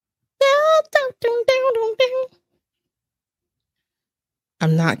I'm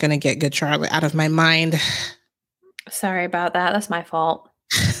not going to get Good Charlotte out of my mind. Sorry about that. That's my fault.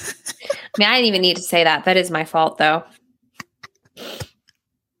 I mean, I didn't even need to say that. That is my fault, though.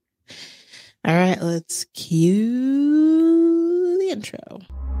 All right, let's cue the intro.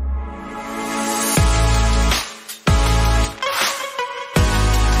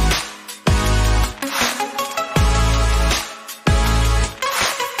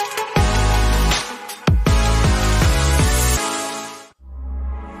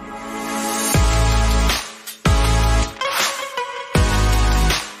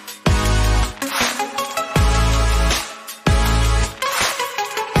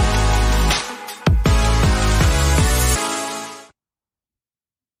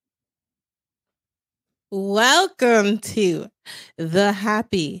 Welcome to the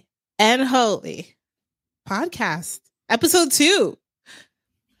Happy and Holy podcast, episode 2.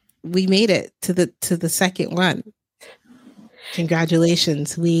 We made it to the second one.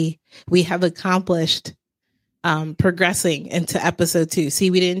 Congratulations. We have accomplished progressing into episode 2. See,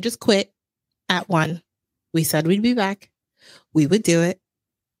 we didn't just quit at 1. We said we'd be back. We would do it.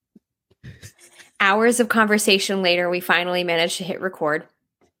 Hours of conversation later, we finally managed to hit record.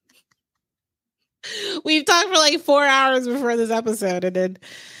 We've talked for like 4 hours before this episode, and then,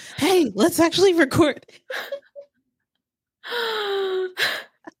 hey, let's actually record.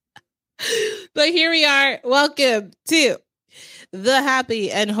 But here we are. Welcome to the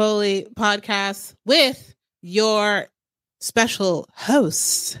Happy and Holy podcast with your special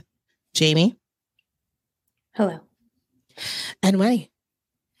hosts, Jamie. Hello. And Winnie.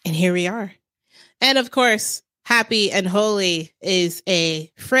 And here we are. And of course, Happy and Holy is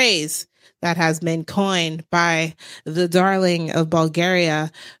a phrase that has been coined by the darling of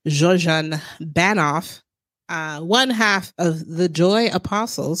Bulgaria, Georgian Banov, one half of the Joy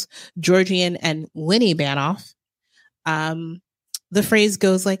Apostles, Georgian and Winnie Banov. The phrase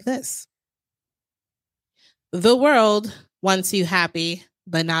goes like this: the world wants you happy,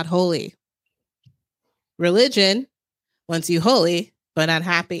 but not holy. Religion wants you holy, but not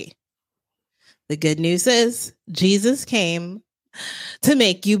happy. The good news is Jesus came to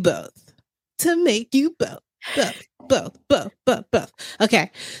make you both. To make you both.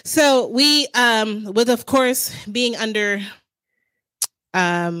 Okay. So we, with of course being under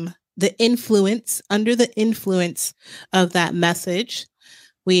the influence of that message,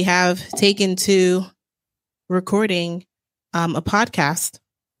 we have taken to recording a podcast,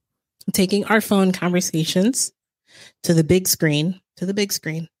 taking our phone conversations to the big screen.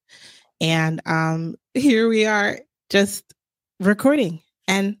 And here we are, just recording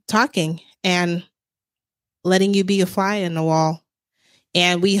and talking and letting you be a fly in the wall.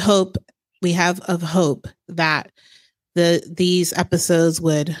 And we have hope that these episodes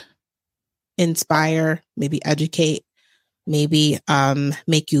would inspire, maybe educate, maybe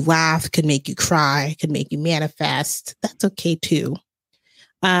make you laugh, could make you cry, could make you manifest. That's okay too.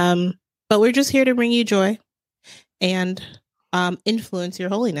 But we're just here to bring you joy and influence your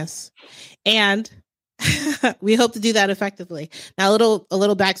holiness. And we hope to do that effectively. Now, a little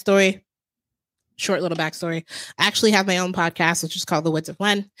backstory. Short little backstory. I actually have my own podcast, which is called The Wits of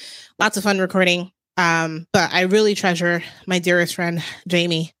Wen. Lots of fun recording. But I really treasure my dearest friend,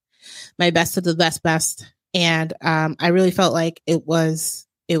 Jamie, my best of the best. And I really felt like it was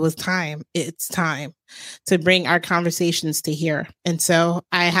time. It's time to bring our conversations to here. And so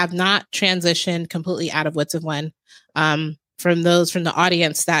I have not transitioned completely out of Wits of Wen. From the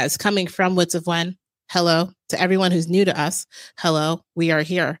audience that is coming from Wits of Wen, hello. To everyone who's new to us, hello, we are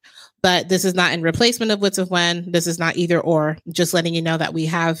here. But this is not in replacement of Wits of Wen. This is not either or, just letting you know that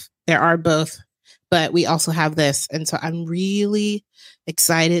there are both, but we also have this. And so I'm really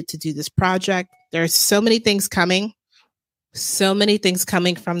excited to do this project. There's so many things coming from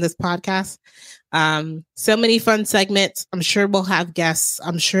this podcast. So many fun segments. I'm sure we'll have guests.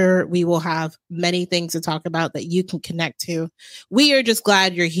 I'm sure we will have many things to talk about that you can connect to. We are just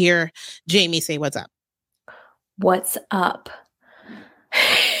glad you're here. Jamie, say what's up. What's up?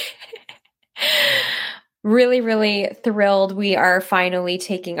 Really, really thrilled. We are finally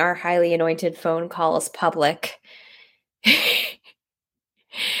taking our highly anointed phone calls public.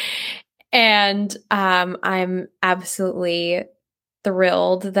 And I'm absolutely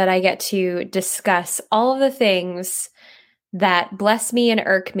thrilled that I get to discuss all of the things that bless me and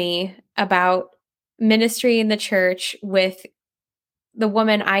irk me about ministry in the church with the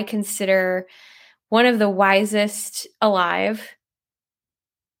woman I consider one of the wisest alive.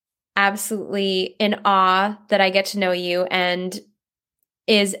 Absolutely in awe that I get to know you, and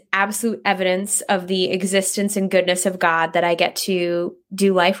is absolute evidence of the existence and goodness of God that I get to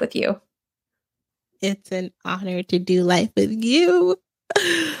do life with you. It's an honor to do life with you.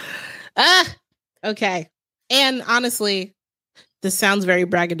 Okay. And honestly, this sounds very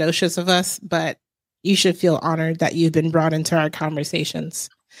braggadocious of us, but you should feel honored that you've been brought into our conversations.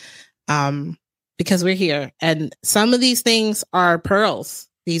 Because we're here. And some of these things are pearls.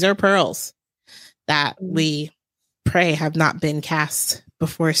 These are pearls that we pray have not been cast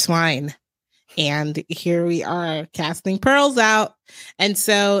before swine. And here we are casting pearls out. And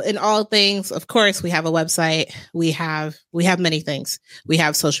so in all things, of course, we have a website. We have many things. We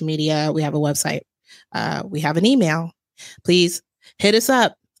have social media. We have a website. We have an email. Please hit us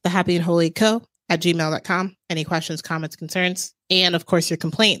up, thehappyandholyco@gmail.com. Any questions, comments, concerns, and of course your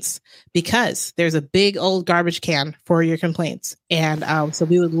complaints, because there's a big old garbage can for your complaints. And so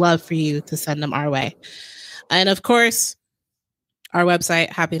we would love for you to send them our way. And of course, our website,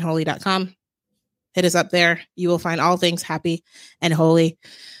 happyandholy.com. Hit us up there. You will find all things happy and holy,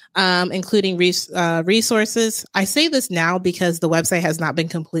 including resources. I say this now because the website has not been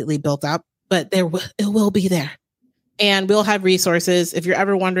completely built up, but it will be there. And we'll have resources. If you're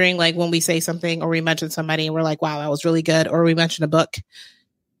ever wondering, like when we say something or we mention somebody and we're like, wow, that was really good. Or we mention a book.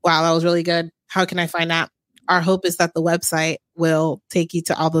 Wow, that was really good. How can I find that? Our hope is that the website will take you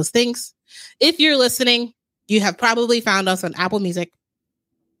to all those things. If you're listening, you have probably found us on Apple Music.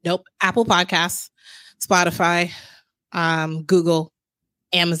 Nope. Apple Podcasts, Spotify, Google,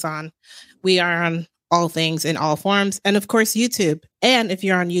 Amazon. We are on all things in all forms. And of course, YouTube. And if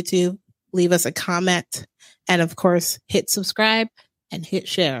you're on YouTube, leave us a comment. And of course, hit subscribe and hit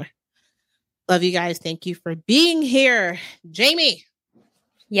share. Love you guys. Thank you for being here. Jamie.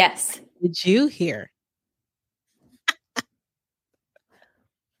 Yes. Did you hear?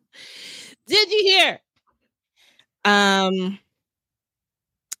 Did you hear? I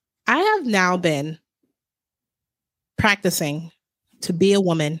have now been practicing to be a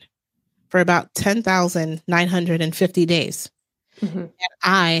woman for about 10,950 days. Mm-hmm. And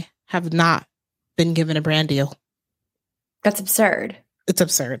I have not been given a brand deal. That's absurd. It's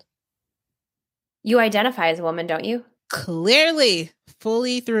absurd. You identify as a woman, don't you? Clearly,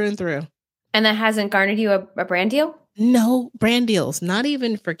 fully through and through. And that hasn't garnered you a brand deal? No brand deals, not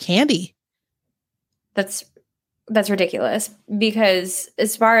even for candy. That's ridiculous, because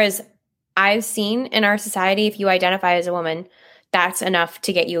as far as I've seen in our society, if you identify as a woman, that's enough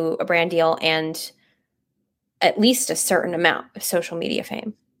to get you a brand deal and at least a certain amount of social media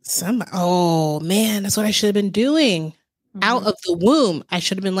fame. Oh man, that's what I should have been doing. Mm-hmm. Out of the womb, I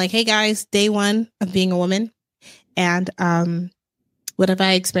should have been like, hey guys, day one of being a woman. And what have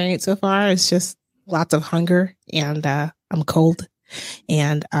I experienced so far is just lots of hunger, and I'm cold.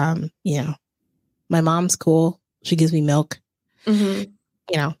 And my mom's cool. She gives me milk.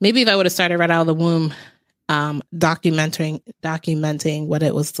 Mm-hmm. Maybe if I would have started right out of the womb, documenting what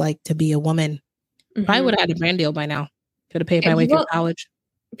it was like to be a woman, probably would have had a brand deal by now. Could have paid my way through college.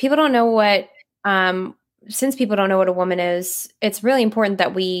 People don't know what, since people don't know what a woman is, it's really important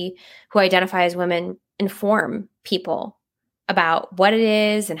that we who identify as women inform people about what it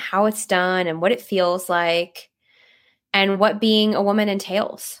is and how it's done and what it feels like and what being a woman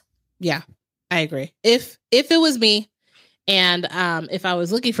entails. Yeah, I agree. If it was me, and if I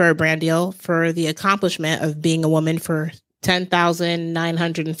was looking for a brand deal for the accomplishment of being a woman for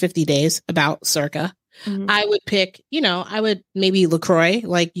 10,950 days, about circa, I would pick, I would maybe LaCroix.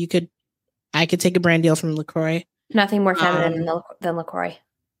 Like I could take a brand deal from LaCroix. Nothing more feminine than LaCroix.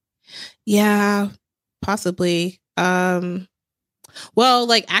 Yeah, possibly. Well,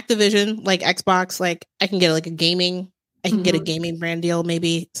 like Activision, like Xbox, like I can get like a gaming brand deal,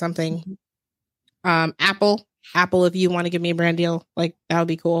 maybe something. Apple, if you want to give me a brand deal, like that would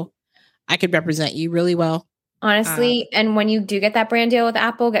be cool. I could represent you really well. Honestly, and when you do get that brand deal with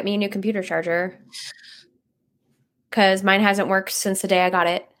Apple, get me a new computer charger. Because mine hasn't worked since the day I got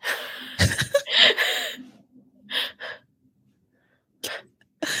it.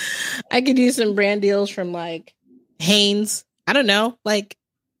 I could use some brand deals from like Hanes. I don't know, like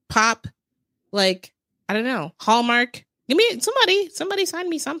Pop, like, I don't know, Hallmark. Give me somebody sign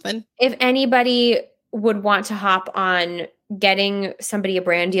me something. If anybody would want to hop on getting somebody a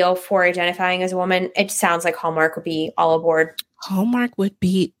brand deal for identifying as a woman, it sounds like Hallmark would be all aboard. Hallmark would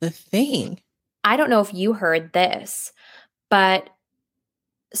be the thing. I don't know if you heard this, but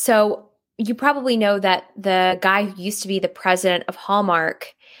so you probably know that the guy who used to be the president of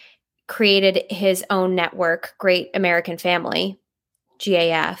Hallmark created his own network, Great American Family,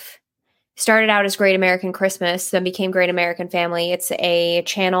 GAF. Started out as Great American Christmas, then became Great American Family. It's a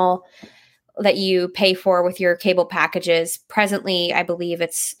channel that you pay for with your cable packages. Presently, I believe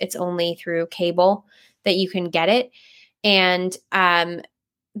it's only through cable that you can get it. And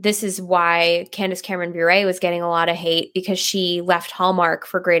this is why Candace Cameron Bure was getting a lot of hate, because she left Hallmark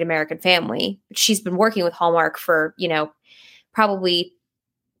for Great American Family. She's been working with Hallmark for, probably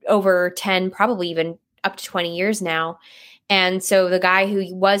over 10, probably even up to 20 years now. And so the guy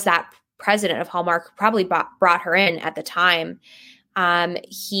who was that president of Hallmark probably brought her in at the time.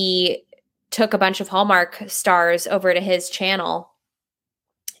 He took a bunch of Hallmark stars over to his channel,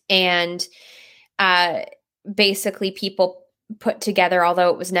 and basically people put together, although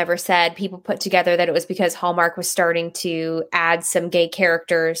it was never said, people put together that it was because Hallmark was starting to add some gay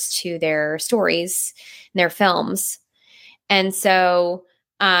characters to their stories and their films. And so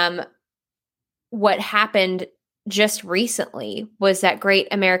what happened just recently was that Great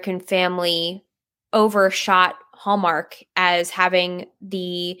American Family overshot Hallmark as having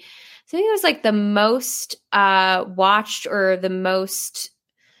I think it was like the most watched, or the most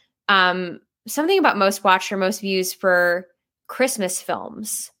something about most watched or most views for Christmas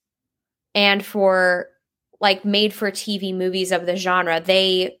films, and for like made for TV movies of the genre.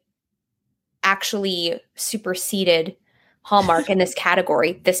 They actually superseded Hallmark in this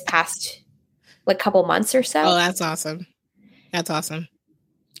category this past like couple months or so. Oh, that's awesome. That's awesome.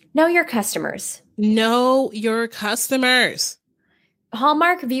 Know your customers. Know your customers.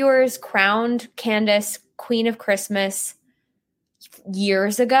 Hallmark viewers crowned Candace Queen of Christmas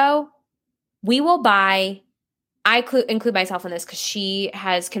years ago. We will buy, I include myself in this because she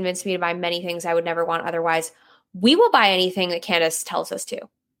has convinced me to buy many things I would never want otherwise. We will buy anything that Candace tells us to.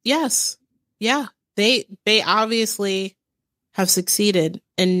 Yes. Yeah. They obviously have succeeded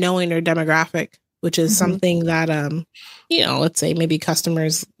in knowing their demographic, which is something that, let's say maybe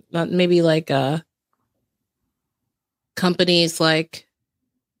customers, maybe like companies like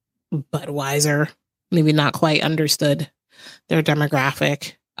Budweiser, maybe not quite understood their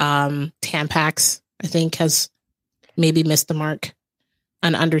demographic. Tampax, I think, has maybe missed the mark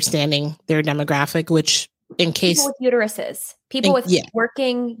on understanding their demographic, which in case... People with uteruses. People with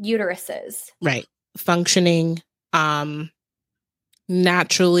working uteruses. Right. Functioning,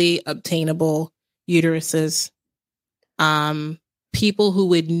 naturally obtainable uteruses. People who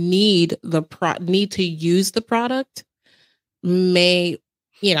would need to use the product may,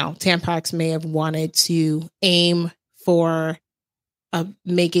 Tampax may have wanted to aim for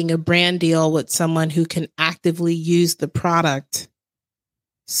making a brand deal with someone who can actively use the product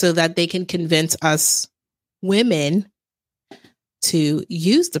so that they can convince us women to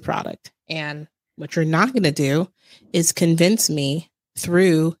use the product. And what you're not going to do is convince me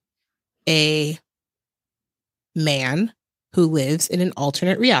through a man who lives in an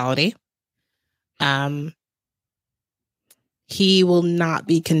alternate reality. He will not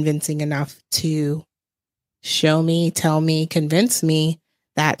be convincing enough to show me, tell me, convince me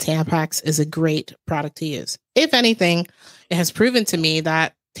that Tampax is a great product to use. If anything, it has proven to me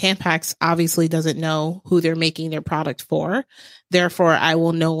that Tampax obviously doesn't know who they're making their product for. Therefore, I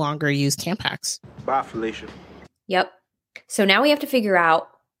will no longer use Tampax. Bye, Felicia. Yep. So now we have to figure out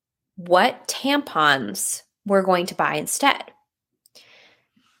what tampons we're going to buy instead.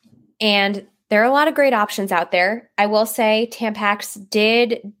 And there are a lot of great options out there. I will say Tampax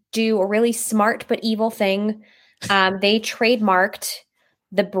did do a really smart but evil thing. They trademarked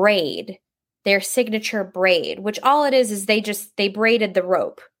the braid, their signature braid, which all it is they braided the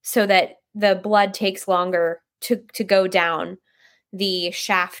rope so that the blood takes longer to go down the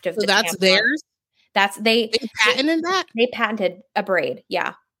shaft of the that's tampon. Theirs? They patented that? They patented a braid,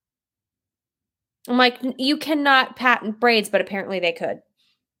 yeah. I'm like, you cannot patent braids, but apparently they could.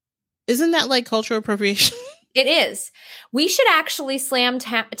 Isn't that like cultural appropriation? It is. We should actually slam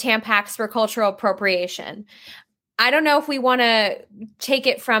Tampax for cultural appropriation. I don't know if we want to take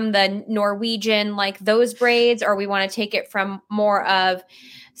it from the Norwegian, like those braids, or we want to take it from more of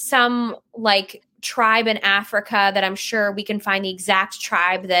some like tribe in Africa that I'm sure we can find the exact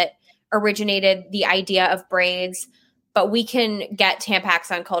tribe that originated the idea of braids, but we can get Tampax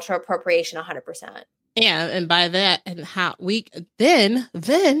on cultural appropriation 100%. Yeah, and by that, and how we then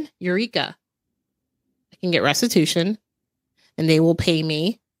Eureka, I can get restitution, and they will pay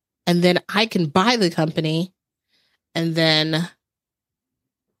me, and then I can buy the company, and then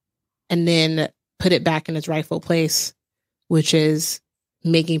put it back in its rightful place, which is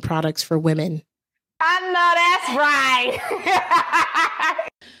making products for women. I know that's right.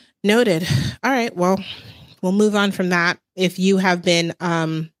 Noted. All right. Well, we'll move on from that. If you have been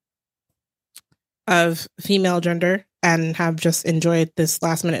of female gender and have just enjoyed this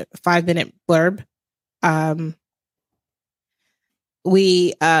 5-minute blurb,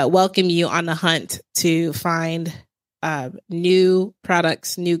 we welcome you on the hunt to find new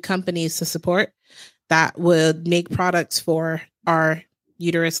products, new companies to support that would make products for our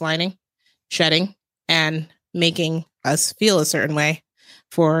uterus lining shedding and making us feel a certain way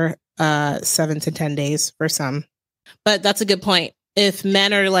for 7 to 10 days for some. But that's a good point. If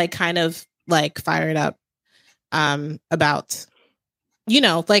men are like kind of like fired up about,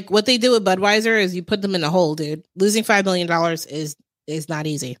 like what they do with Budweiser is you put them in a hole, dude. Losing $5 million is not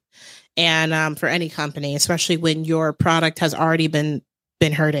easy. And for any company, especially when your product has already been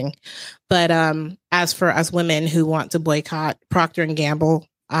hurting. But as for us women who want to boycott Procter and Gamble,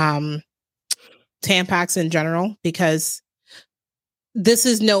 Tampax in general, because this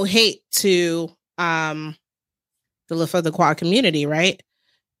is no hate to the the quad community, right?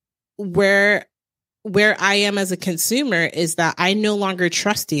 Where I am as a consumer is that I no longer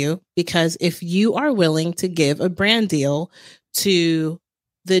trust you, because if you are willing to give a brand deal to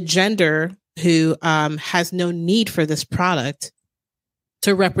the gender who has no need for this product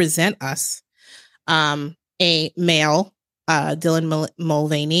to represent us, a male, Dylan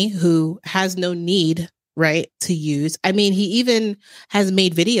Mulvaney, who has no need, right, to use. I mean, he even has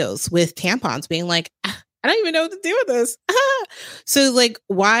made videos with tampons being like, I don't even know what to do with this. So like,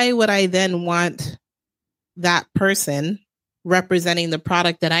 why would I then want that person representing the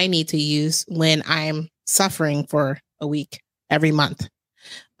product that I need to use when I'm suffering for a week every month?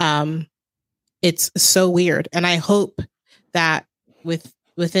 It's so weird. And I hope that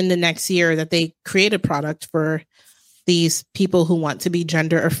within the next year that they create a product for these people who want to be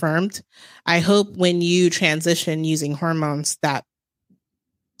gender affirmed. I hope when you transition using hormones that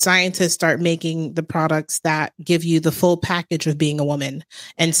scientists start making the products that give you the full package of being a woman.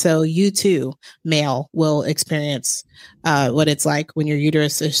 And so you too, male, will experience what it's like when your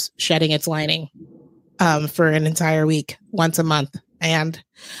uterus is shedding its lining for an entire week, once a month. And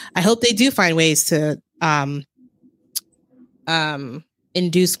I hope they do find ways to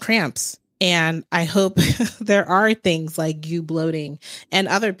induce cramps. And I hope there are things like you bloating and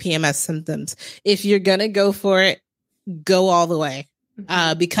other PMS symptoms. If you're going to go for it, go all the way.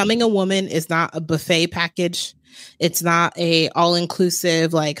 Becoming a woman is not a buffet package. It's not a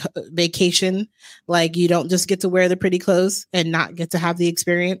all-inclusive like vacation. Like you don't just get to wear the pretty clothes and not get to have the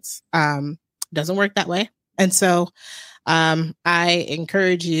experience. Doesn't work that way. And so I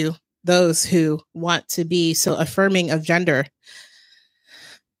encourage you, those who want to be so affirming of gender,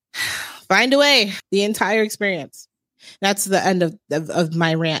 find a way, the entire experience. That's the end of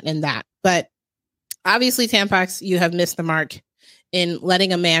my rant in that. But obviously, Tampax, you have missed the mark in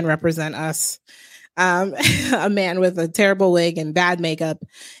letting a man represent us, a man with a terrible wig and bad makeup,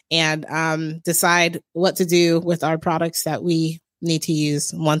 and decide what to do with our products that we need to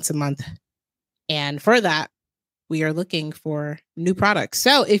use once a month. And for that, we are looking for new products.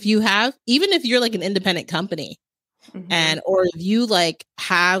 So if you have, even if you're like an independent company, or if you like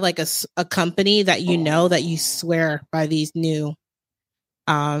have like a company that that you swear by these new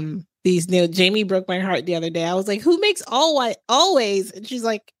Jamie broke my heart the other day. I was like, who makes always? And she's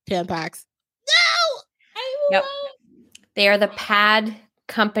like, Tampax. No, I won't. They are the pad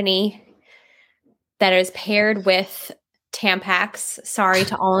company that is paired with Tampax. Sorry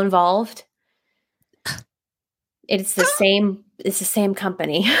to all involved. It's the same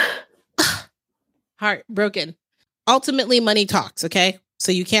company. Heartbroken. Ultimately, money talks, okay?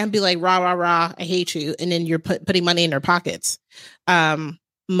 So you can't be like, rah, rah, rah, I hate you. And then you're putting money in their pockets.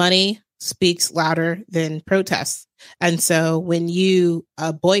 Money speaks louder than protests. And so when you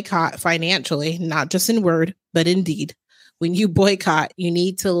boycott financially, not just in word, but in deed, when you boycott, you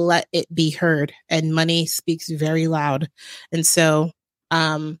need to let it be heard. And money speaks very loud. And so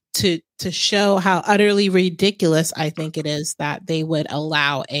to show how utterly ridiculous I think it is that they would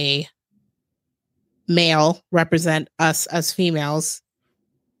allow a male represent us as females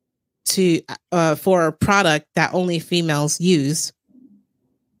to for a product that only females use,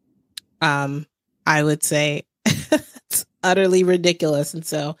 I would say it's utterly ridiculous. And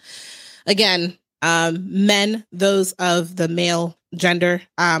so again, men, those of the male gender,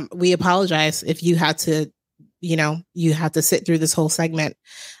 we apologize if you had to sit through this whole segment,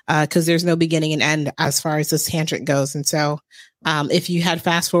 because there's no beginning and end as far as this tangent goes. And so if you had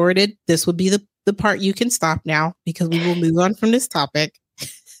fast forwarded, this would be the part you can stop now, because we will move on from this topic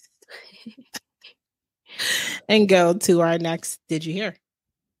and go to our next Did You Hear?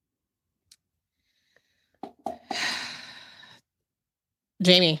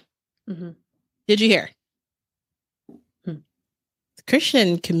 Jamie, Did you hear? The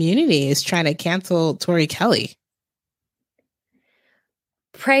Christian community is trying to cancel Tori Kelly.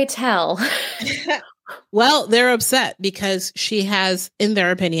 Pray tell. Well, they're upset because she has, in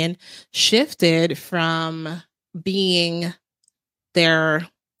their opinion, shifted from being their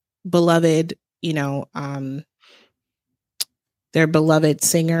beloved, their beloved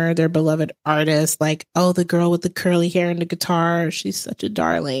singer, their beloved artist, like, oh, the girl with the curly hair and the guitar, she's such a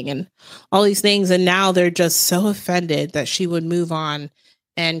darling, and all these things. And now they're just so offended that she would move on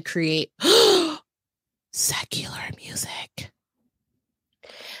and create secular music.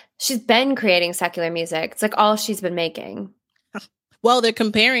 She's been creating secular music. It's like all she's been making. Well, they're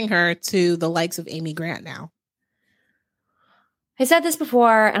comparing her to the likes of Amy Grant now. I said this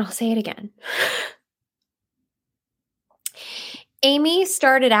before, and I'll say it again. Amy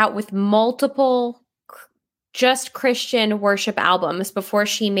started out with multiple just Christian worship albums before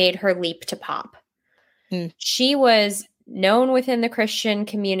she made her leap to pop. She was known within the Christian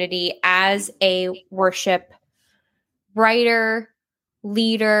community as a worship writer,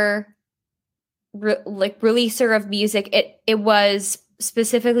 leader, releaser of music. It was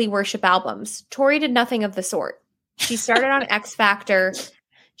specifically worship albums. Tori did nothing of the sort. She started on X Factor.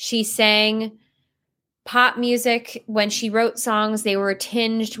 She sang pop music. When she wrote songs, they were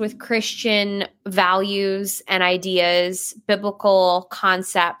tinged with Christian values and ideas, biblical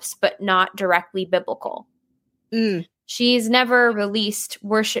concepts, but not directly biblical. She's never released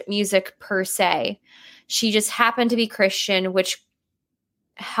worship music per se. She just happened to be Christian, which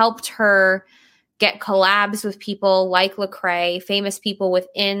helped her get collabs with people like Lecrae, famous people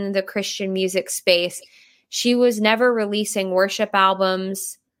within the Christian music space. She was never releasing worship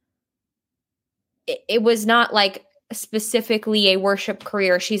albums. It was not like specifically a worship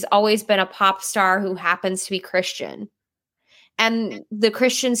career. She's always been a pop star who happens to be Christian. And the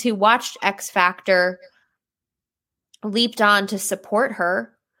Christians who watched X Factor leaped on to support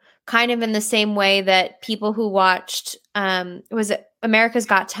her, kind of in the same way that people who watched, was it America's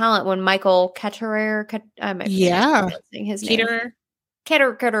Got Talent when Michael Ketterer, his name.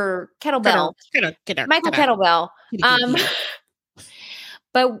 Kettlebell. Michael Kettlebell.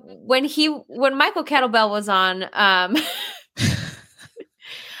 But when Michael Kettlebell was on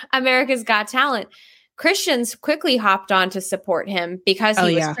America's Got Talent, Christians quickly hopped on to support him because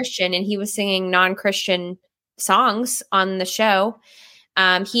he was Christian and he was singing non-Christian songs on the show.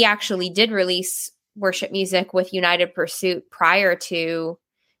 He actually did release worship music with United Pursuit prior to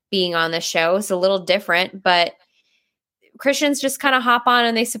being on the show. It's a little different, but Christians just kind of hop on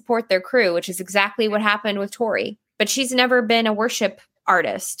and they support their crew, which is exactly what happened with Tori. But she's never been a worship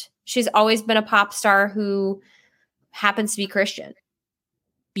artist. She's always been a pop star who happens to be Christian.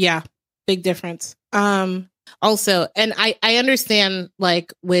 Yeah, big difference. Also, and I understand,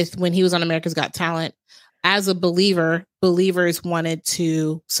 like, with when he was on America's Got Talent, as a believer, believers wanted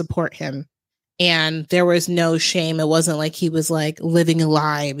to support him. And there was no shame. It wasn't like he was like living a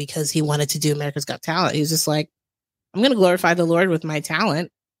lie because he wanted to do America's Got Talent. He was just like, I'm going to glorify the Lord with my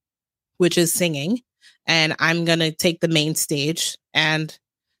talent, which is singing. And I'm going to take the main stage. And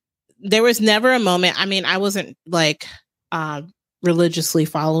there was never a moment. I mean, I wasn't like religiously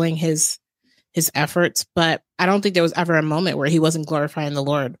following his efforts, but I don't think there was ever a moment where he wasn't glorifying the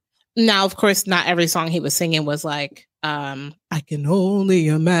Lord. Now, of course, not every song he was singing was like, I can only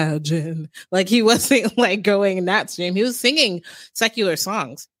imagine. Like, he wasn't like going in that stream. He was singing secular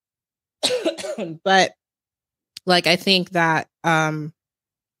songs. But like, I think that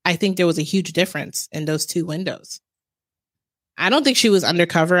I think there was a huge difference in those two windows. I don't think she was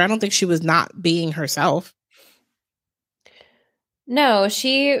undercover. I don't think she was not being herself. No,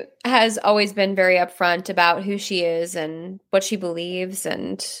 she has always been very upfront about who she is and what she believes,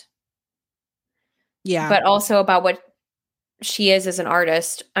 and but also about what she is as an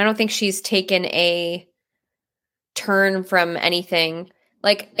artist. I don't think she's taken a turn from anything.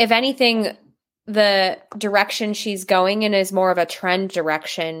 Like, if anything, the direction she's going in is more of a trend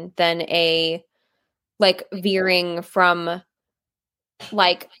direction than a like veering from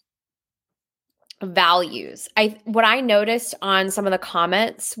like values. What I noticed on some of the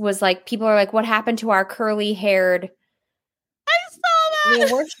comments was like, people are like, what happened to our curly haired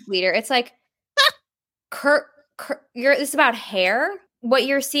worship leader? It's like, this is about hair. What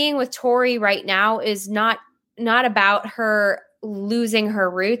you're seeing with Tori right now is not about her losing her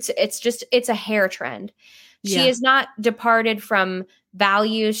roots. It's a hair trend. She has not departed from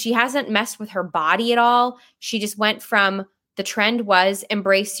values. She hasn't messed with her body at all. She just went from, the trend was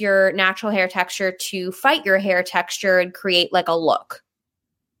embrace your natural hair texture to fight your hair texture and create like a look.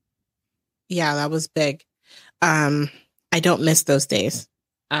 Yeah, that was big. I don't miss those days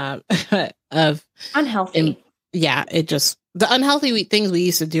of unhealthy. The unhealthy things we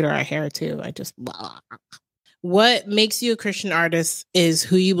used to do to our hair too. Blah. What makes you a Christian artist is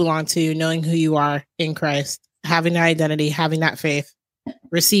who you belong to, knowing who you are in Christ, having that identity, having that faith,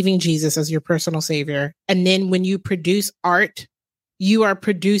 receiving Jesus as your personal savior. And then when you produce art, you are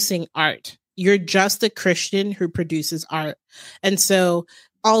producing art. You're just a Christian who produces art. And so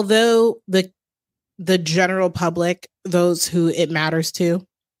although the general public, those who it matters to,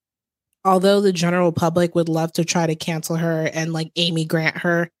 although the general public would love to try to cancel her and like Amy Grant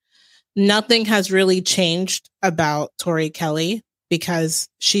her, nothing has really changed about Tori Kelly because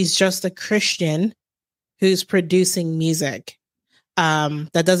she's just a Christian who's producing music.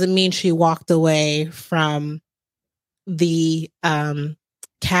 That doesn't mean she walked away from the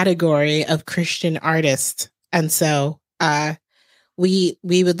category of Christian artist. And so we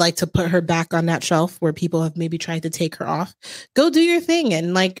would like to put her back on that shelf where people have maybe tried to take her off. Go do your thing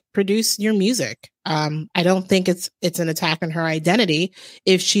and like produce your music. I don't think it's an attack on her identity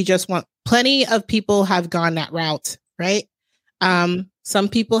if she just plenty of people have gone that route, right? Some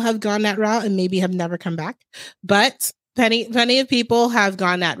people have gone that route and maybe have never come back, but plenty of people have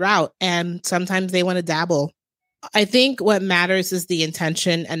gone that route and sometimes they want to dabble. I think what matters is the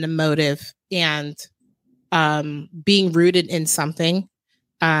intention and the motive and being rooted in something.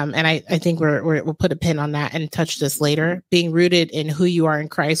 And I think we'll put a pin on that and touch this later. Being rooted in who you are in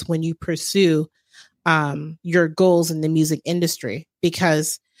Christ when you pursue your goals in the music industry,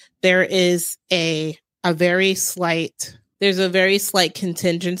 because there is a very slight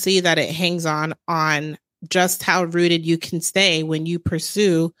contingency that it hangs on just how rooted you can stay when you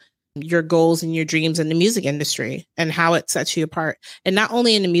pursue your goals and your dreams in the music industry and how it sets you apart. And not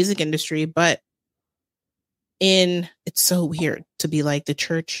only in the music industry, but it's so weird to be like the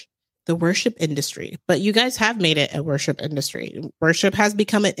church, the worship industry, but you guys have made it a worship industry. Worship has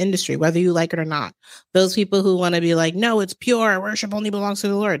become an industry, whether you like it or not. Those people who want to be like, no, it's pure. Worship only belongs to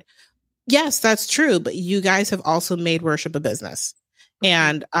the Lord. Yes, that's true. But you guys have also made worship a business.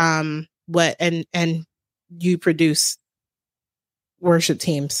 And and you produce worship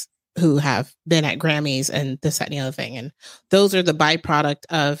teams who have been at Grammys and this, that, and the other thing. And those are the byproduct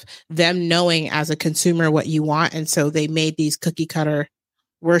of them knowing as a consumer what you want. And so they made these cookie cutter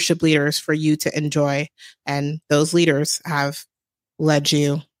worship leaders for you to enjoy. And those leaders have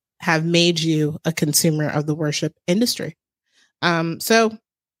made you a consumer of the worship industry. So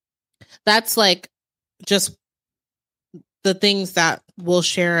that's like just the things that we'll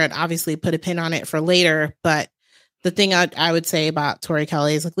share and obviously put a pin on it for later. But the thing I would say about Tori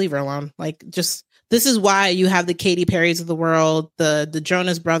Kelly is like, leave her alone. Like, just, this is why you have the Katy Perrys of the world, the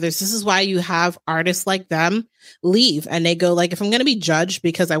Jonas Brothers. This is why you have artists like them leave and they go like, if I'm going to be judged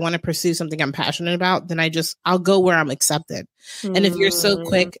because I want to pursue something I'm passionate about, then I'll go where I'm accepted. And if you're so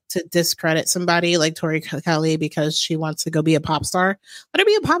quick to discredit somebody like Tori Kelly because she wants to go be a pop star, let her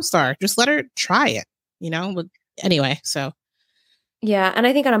be a pop star. Just let her try it, But anyway, so. Yeah. And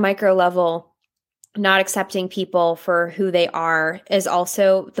I think on a micro level, not accepting people for who they are is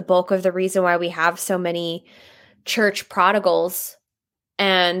also the bulk of the reason why we have so many church prodigals,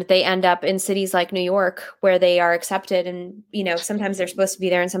 and they end up in cities like New York where they are accepted. And, sometimes they're supposed to be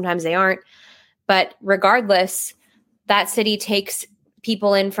there and sometimes they aren't. But regardless, that city takes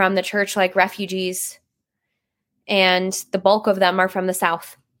people in from the church like refugees, and the bulk of them are from the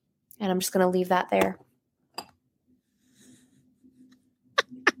South. And I'm just going to leave that there.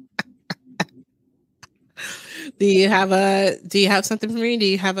 Do you have something for me?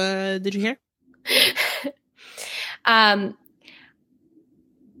 Did you hear?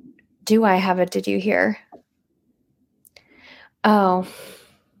 Do I have a did you hear? Oh,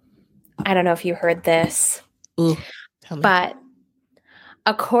 I don't know if you heard this. Ooh, tell me. But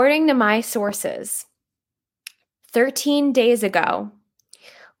according to my sources, 13 days ago,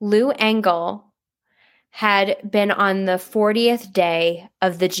 Lou Engle had been on the 40th day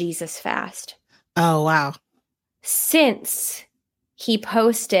of the Jesus fast. Oh, wow. Since he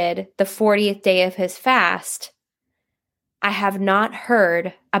posted the 40th day of his fast, I have not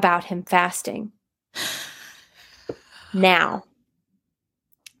heard about him fasting. Now,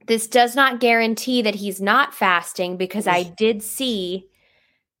 this does not guarantee that he's not fasting, because I did see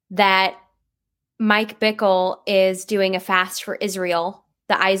that Mike Bickle is doing a fast for Israel,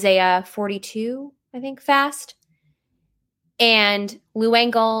 the Isaiah 42, I think, fast. And Lou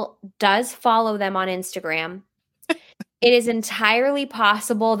Engle does follow them on Instagram. It is entirely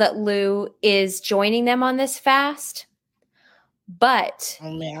possible that Lou is joining them on this fast. But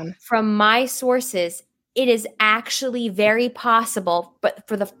from my sources, it is actually very possible, but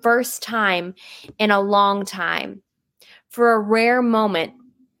for the first time in a long time, for a rare moment,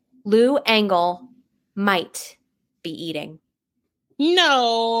 Lou Engle might be eating.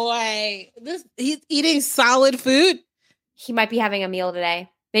 No way. He's eating solid food? He might be having a meal today.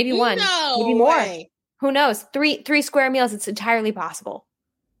 Maybe one. No maybe more. Way. Who knows? Three square meals. It's entirely possible.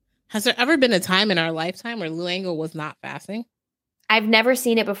 Has there ever been a time in our lifetime where Lou Engle was not fasting? I've never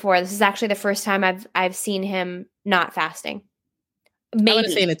seen it before. This is actually the first time I've seen him not fasting. I want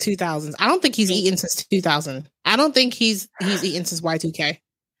to say in the 2000s. I don't think he's eaten since 2000. I don't think he's eaten since Y2K.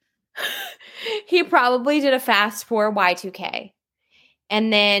 He probably did a fast for Y2K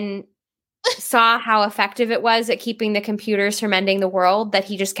and then saw how effective it was at keeping the computers from ending the world that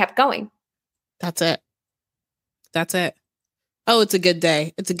he just kept going. That's it. Oh, it's a good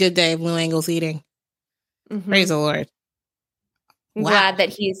day. It's a good day of Lou Angle's eating. Mm-hmm. Praise the Lord. I'm glad that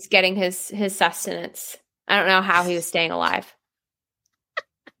he's getting his sustenance. I don't know how he was staying alive.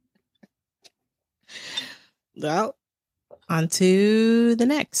 Well, on to the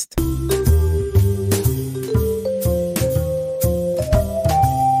next.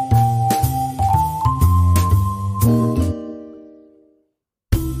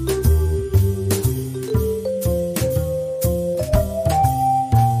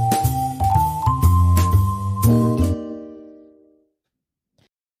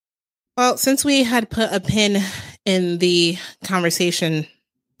 Well, since we had put a pin in the conversation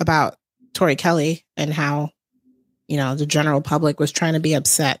about Tori Kelly and how, you know, the general public was trying to be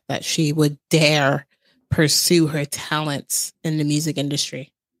upset that she would dare pursue her talents in the music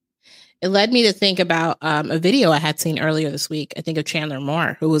industry, it led me to think about a video I had seen earlier this week. I think of Chandler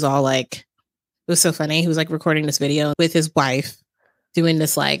Moore, who was all like, it was so funny. He was like recording this video with his wife, doing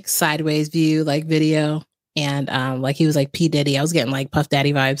this like sideways view, like video. And like he was like P. Diddy. I was getting like Puff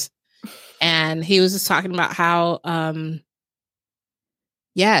Daddy vibes. And he was just talking about how,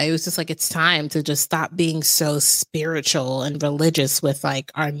 it was just like, it's time to just stop being so spiritual and religious with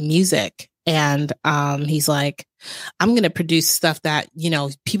like our music. And he's like, I'm going to produce stuff that, you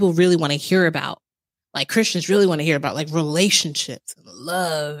know, people really want to hear about. Like Christians really want to hear about, like relationships and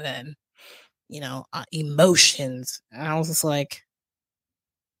love and, you know, emotions. And I was just like,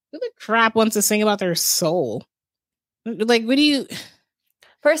 who the crap wants to sing about their soul? Like, what do you...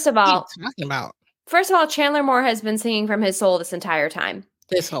 First of all, talking about? First of all, Chandler Moore has been singing from his soul this entire time.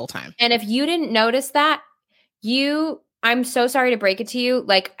 This whole time. And if you didn't notice that, I'm so sorry to break it to you.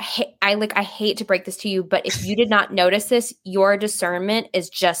 I hate to break this to you, but if you did not notice this, your discernment is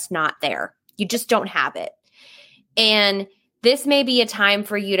just not there. You just don't have it. And this may be a time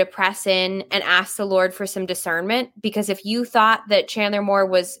for you to press in and ask the Lord for some discernment, because if you thought that Chandler Moore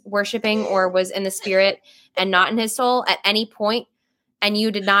was worshiping or was in the spirit and not in his soul at any point, and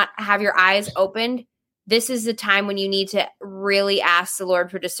you did not have your eyes opened, this is the time when you need to really ask the Lord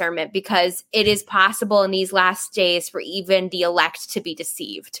for discernment, because it is possible in these last days for even the elect to be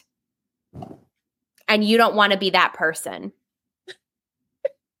deceived. And you don't want to be that person.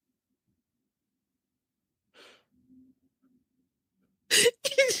 You're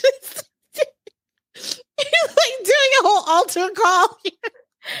like doing a whole altar call.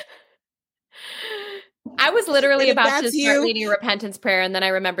 I was literally about to start leading a repentance prayer, and then I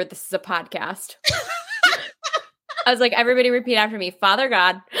remembered this is a podcast. I was like, everybody repeat after me. Father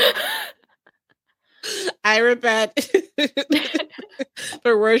God, I repent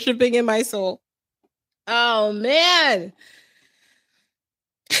for worshiping in my soul. Oh, man.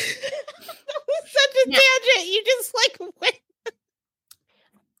 That was such a tangent. You just like went.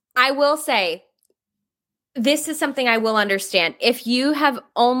 I will say, this is something I will understand. If you have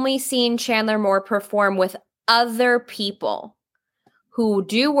only seen Chandler Moore perform with other people who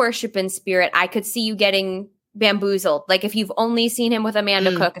do worship in spirit, I could see you getting bamboozled. Like if you've only seen him with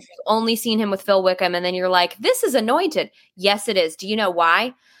Amanda Cook, if you've only seen him with Phil Wickham, and then you're like, this is anointed. Yes, it is. Do you know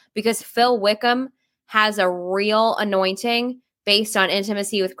why? Because Phil Wickham has a real anointing based on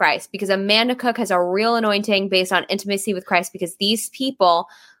intimacy with Christ. Because Amanda Cook has a real anointing based on intimacy with Christ, because these people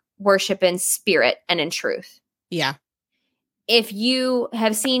worship in spirit and in truth. Yeah. If you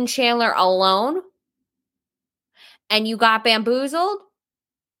have seen Chandler alone and you got bamboozled,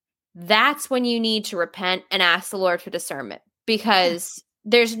 that's when you need to repent and ask the Lord for discernment, because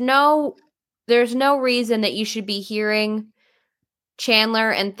there's no reason that you should be hearing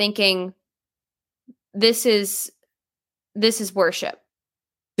Chandler and thinking this is worship.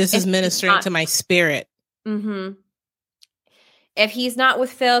 This is ministering to my spirit. Mm-hmm. If he's not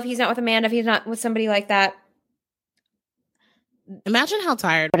with Phil, if he's not with Amanda, if he's not with somebody like that. Imagine how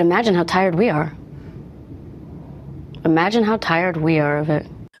tired. But imagine how tired we are. Imagine how tired we are of it.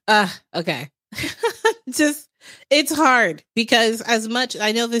 Okay. Just, it's hard, because as much,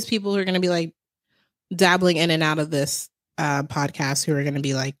 I know there's people who are going to be like dabbling in and out of this podcast who are going to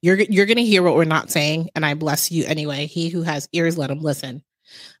be like, you're going to hear what we're not saying, and I bless you anyway. He who has ears, let him listen.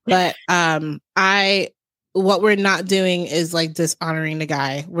 But what we're not doing is like dishonoring the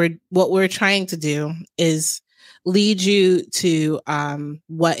guy. What we're trying to do is lead you to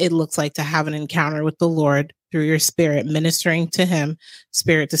what it looks like to have an encounter with the Lord through your spirit, ministering to him,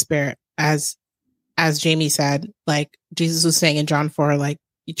 spirit to spirit, as Jamie said, like Jesus was saying in John 4, like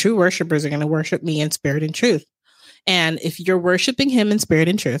true worshipers are going to worship me in spirit and truth. And if you're worshiping him in spirit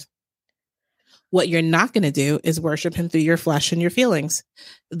and truth, what you're not going to do is worship him through your flesh and your feelings.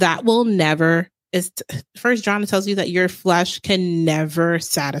 That will never, First John tells you that your flesh can never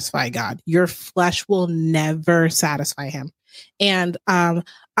satisfy God. Your flesh will never satisfy him. And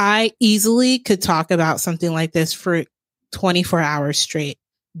I easily could talk about something like this for 24 hours straight.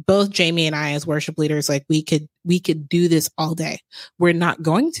 Both Jamie and I as worship leaders, like we could do this all day. We're not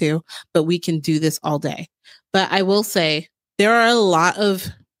going to, but we can do this all day. But I will say there are a lot of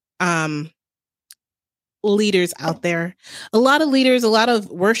leaders out there, a lot of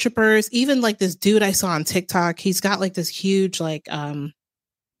worshipers, even like this dude I saw on TikTok. He's got like this huge, like, I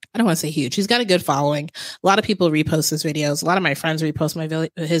don't want to say huge. He's got a good following. A lot of people repost his videos. A lot of my friends repost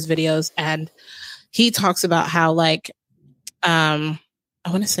his videos. And he talks about how like, I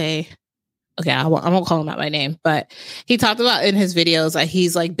want to say, okay, I won't call him out by name, but he talked about in his videos that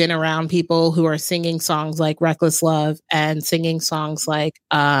he's like been around people who are singing songs like Reckless Love and singing songs like,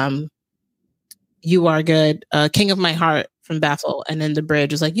 You Are Good, King of My Heart from Bethel. And then the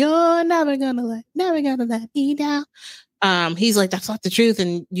bridge is like, you're never gonna let me down. He's like, that's not the truth.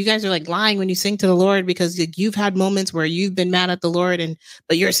 And you guys are like lying when you sing to the Lord, because like, you've had moments where you've been mad at the Lord,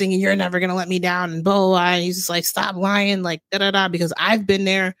 but you're singing, you're never going to let me down. And blah, blah, blah. And he's just like, stop lying, like, da, da, da, because I've been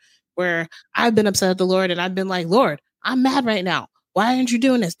there where I've been upset at the Lord and I've been like, Lord, I'm mad right now. Why aren't you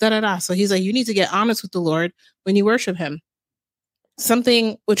doing this? Da, da, da. So he's like, you need to get honest with the Lord when you worship him.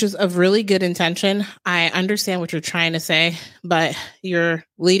 Something which is of really good intention. I understand what you're trying to say, but you're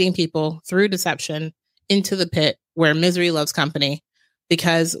leading people through deception into the pit where misery loves company,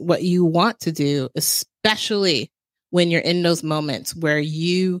 because what you want to do, especially when you're in those moments where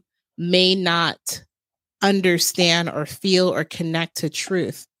you may not understand or feel or connect to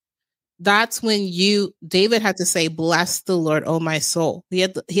truth, that's when David had to say, bless the Lord, oh my soul. He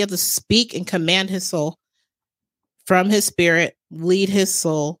had to speak and command his soul from his spirit, lead his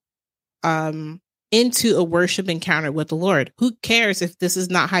soul into a worship encounter with the Lord. Who cares if this is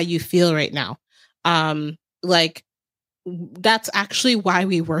not how you feel right now? Like, that's actually why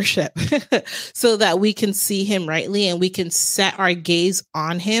we worship, so that we can see him rightly and we can set our gaze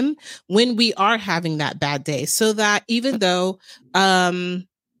on him when we are having that bad day, so that even though I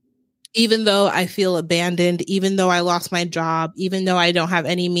feel abandoned, even though I lost my job, even though I don't have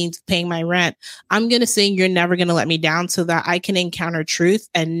any means of paying my rent, I'm going to sing You're Never Going to Let Me Down, so that I can encounter truth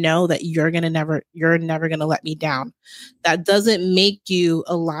and know that you're never going to let me down. That doesn't make you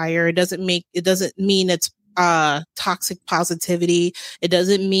a liar. It doesn't mean it's toxic positivity. It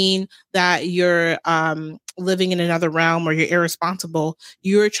doesn't mean that you're living in another realm or you're irresponsible.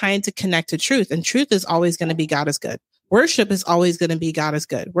 You're trying to connect to truth, and truth is always going to be God is good. Worship is always going to be God is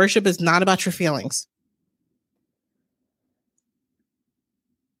good. Worship is not about your feelings.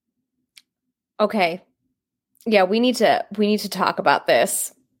 Okay. Yeah, we need to talk about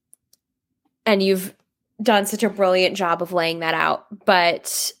this. And you've done such a brilliant job of laying that out.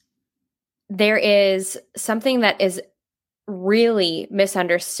 But there is something that is really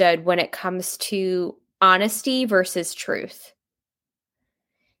misunderstood when it comes to honesty versus truth.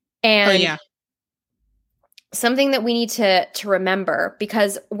 And something that we need to remember,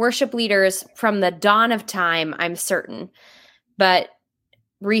 because worship leaders from the dawn of time, I'm certain, but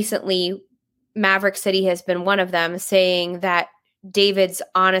recently Maverick City has been one of them, saying that David's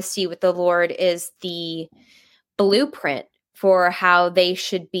honesty with the Lord is the blueprint for how they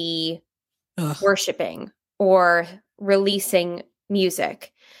should be worshiping or releasing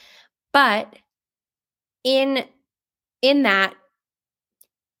music. But in that,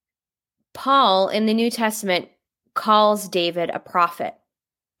 Paul in the New Testament calls David a prophet.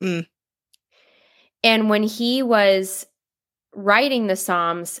 And when he was writing the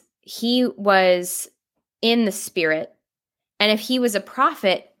Psalms, he was in the Spirit. And if he was a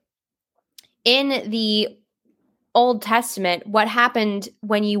prophet in the Old Testament, what happened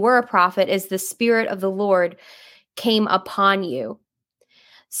when you were a prophet is the Spirit of the Lord came upon you.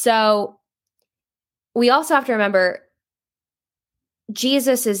 So we also have to remember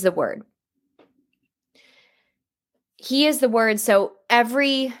Jesus is the Word. He is the Word. So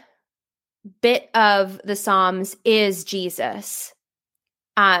every bit of the Psalms is Jesus.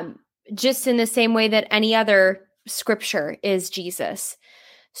 Just in the same way that any other scripture is Jesus.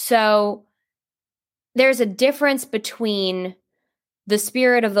 So there's a difference between the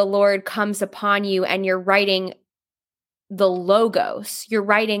Spirit of the Lord comes upon you and you're writing the logos, you're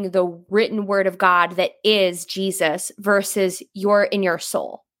writing the written word of God that is Jesus, versus you're in your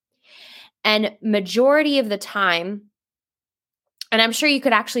soul. And majority of the time, and I'm sure you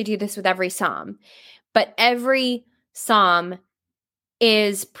could actually do this with every psalm, but every psalm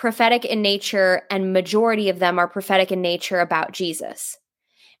is prophetic in nature, and majority of them are prophetic in nature about Jesus.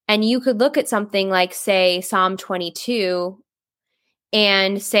 And you could look at something like, say, Psalm 22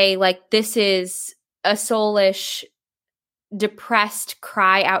 and say, like, this is a soulish, depressed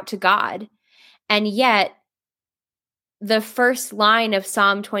cry out to God. And yet, the first line of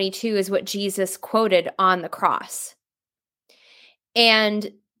Psalm 22 is what Jesus quoted on the cross.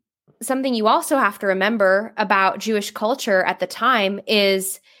 And something you also have to remember about Jewish culture at the time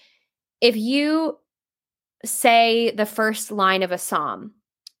is if you say the first line of a psalm,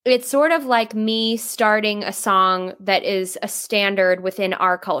 it's sort of like me starting a song that is a standard within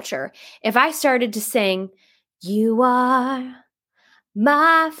our culture. If I started to sing, "You are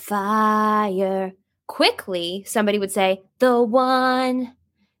my fire," quickly, somebody would say, "The one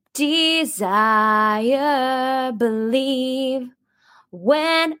desire, believe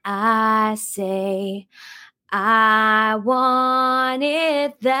when I say I want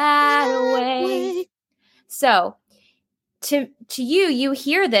it that way." So to you, you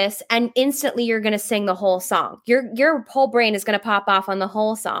hear this and instantly you're going to sing the whole song. Your whole brain is going to pop off on the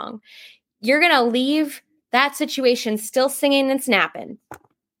whole song. You're going to leave that situation still singing and snapping.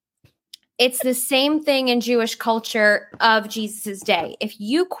 It's the same thing in Jewish culture of Jesus's day. If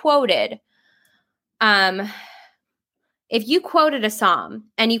you quoted a psalm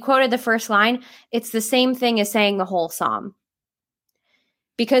and you quoted the first line, it's the same thing as saying the whole psalm.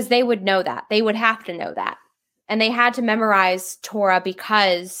 Because they would know that. They would have to know that. And they had to memorize Torah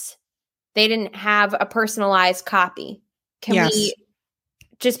because they didn't have a personalized copy. Can we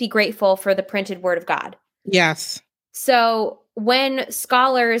just be grateful for the printed word of God? Yes. So when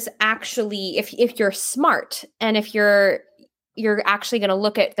scholars actually, if you're smart and if you're actually going to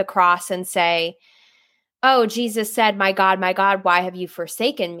look at the cross and say, "Oh, Jesus said, my God, why have you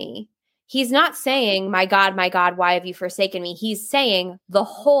forsaken me?" He's not saying, my God, why have you forsaken me?" He's saying the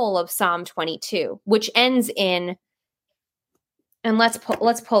whole of Psalm 22, which ends in, and let's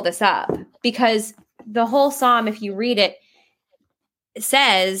pull this up, because the whole psalm, if you read it,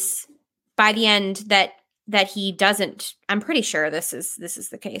 says by the end that he doesn't. I'm pretty sure this is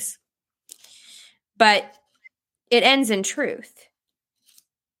the case, but it ends in truth.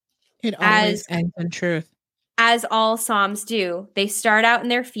 It always ends in truth. As all psalms do, they start out in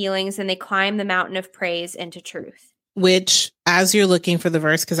their feelings and they climb the mountain of praise into truth. Which, as you're looking for the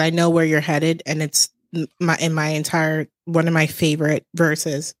verse, because I know where you're headed, and it's one of my favorite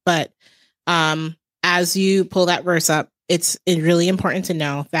verses. But as you pull that verse up, it's really important to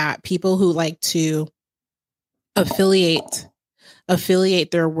know that people who like to affiliate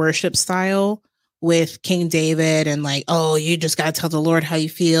their worship style with King David and like, oh, you just got to tell the Lord how you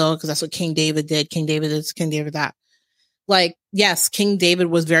feel because that's what King David did. King David this, King David that. Like, yes, King David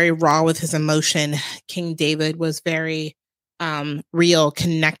was very raw with his emotion. King David was very real,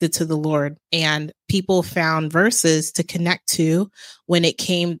 connected to the Lord, and people found verses to connect to when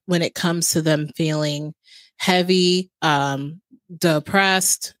it comes to them feeling heavy,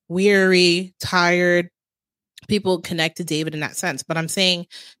 depressed, weary, tired. People connect to David in that sense. But I'm saying,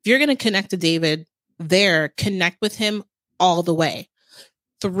 if you're going to connect to David there, connect with him all the way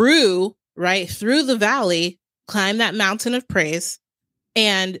through the valley, climb that mountain of praise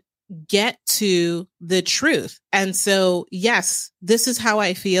and get to the truth. And so, yes, this is how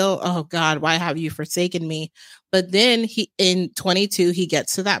I feel. Oh God, why have you forsaken me? But then in 22, he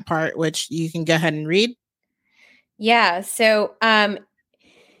gets to that part, which you can go ahead and read. Yeah. So,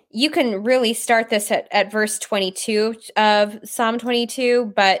 you can really start this at verse 22 of Psalm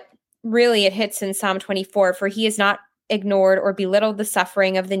 22, but really it hits in Psalm 24. "For he has not ignored or belittled the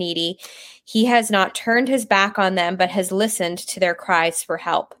suffering of the needy. He has not turned his back on them, but has listened to their cries for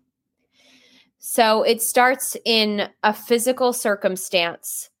help." So it starts in a physical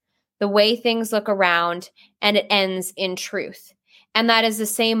circumstance, the way things look around, and it ends in truth. And that is the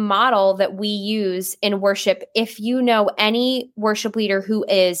same model that we use in worship. If you know any worship leader who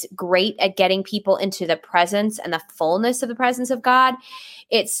is great at getting people into the presence and the fullness of the presence of God,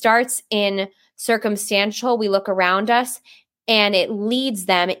 it starts in circumstantial. We look around us and it leads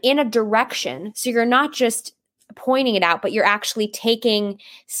them in a direction. So you're not just pointing it out, but you're actually taking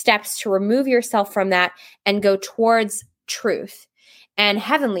steps to remove yourself from that and go towards truth and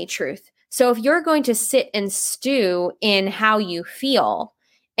heavenly truth. So if you're going to sit and stew in how you feel,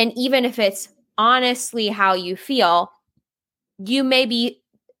 and even if it's honestly how you feel, you may be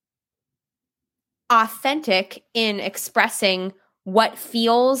authentic in expressing what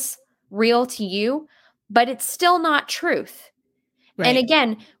feels real to you, but it's still not truth. And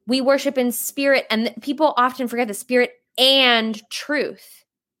again, we worship in spirit, and people often forget the spirit and truth.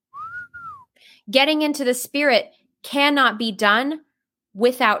 Getting into the spirit cannot be done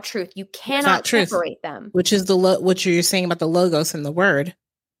without truth. You cannot separate them. Which is what you're saying about the logos and the word.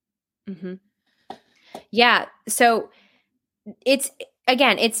 Mm-hmm. Yeah. So it's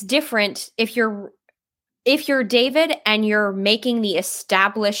different if you're David and you're making the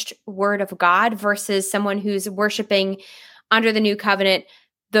established word of God versus someone who's worshiping under the new covenant.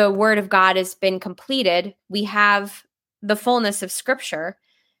 The word of God has been completed. We have the fullness of scripture.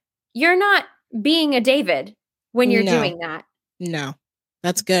 You're not being a David when you're doing that. No,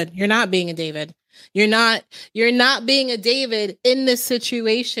 that's good. You're not being a David. You're not being a David in this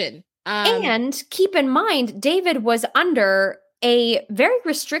situation. And keep in mind, David was under a very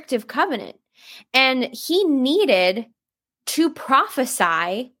restrictive covenant, and he needed to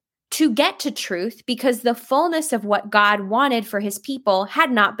prophesy to get to truth because the fullness of what God wanted for his people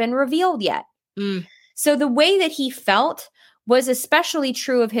had not been revealed yet. So the way that he felt was especially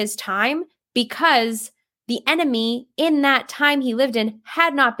true of his time because the enemy in that time he lived in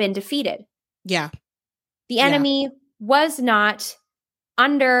had not been defeated. Yeah. The enemy was not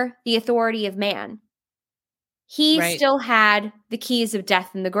under the authority of man. He still had the keys of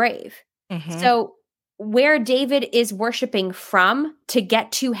death and the grave. Mm-hmm. So where David is worshiping from to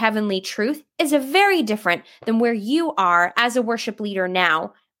get to heavenly truth is a very different than where you are as a worship leader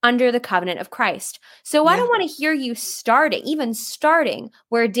now under the covenant of Christ. So I don't want to hear you starting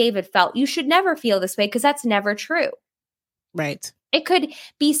where David felt. You should never feel this way because that's never true. Right. It could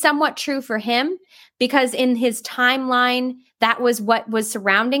be somewhat true for him because in his timeline, that was what was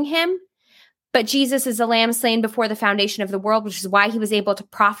surrounding him. But Jesus is a lamb slain before the foundation of the world, which is why he was able to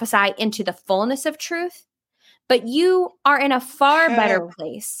prophesy into the fullness of truth. But you are in a far better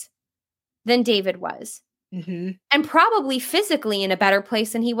place than David was. Mm-hmm. And probably physically in a better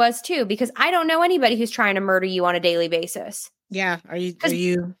place than he was too, because I don't know anybody who's trying to murder you on a daily basis. Yeah. Are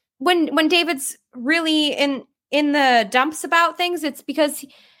you? When David's really in the dumps about things, it's because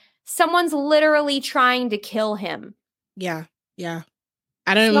someone's literally trying to kill him. Yeah. Yeah.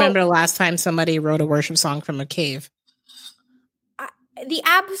 I don't remember the last time somebody wrote a worship song from a cave. The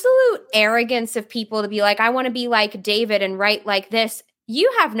absolute arrogance of people to be like, I want to be like David and write like this.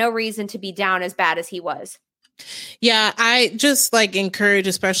 You have no reason to be down as bad as he was. Yeah, I just encourage,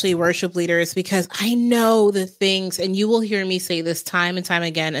 especially worship leaders, because I know the things, and you will hear me say this time and time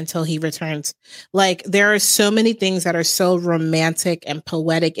again until he returns. There are so many things that are so romantic and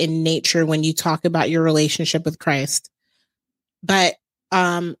poetic in nature when you talk about your relationship with Christ. But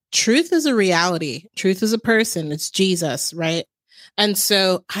truth is a reality. Truth is a person. It's Jesus, right? And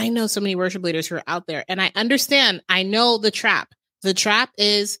so I know so many worship leaders who are out there, and I understand. I know the trap. The trap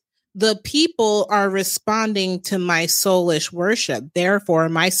is the people are responding to my soulish worship. Therefore,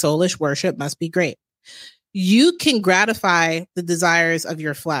 my soulish worship must be great. You can gratify the desires of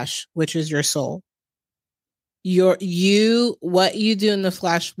your flesh, which is your soul. What you do in the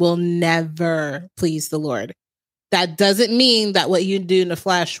flesh will never please the Lord. That doesn't mean that what you do in the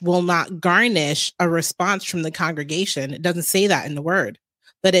flesh will not garnish a response from the congregation. It doesn't say that in the word,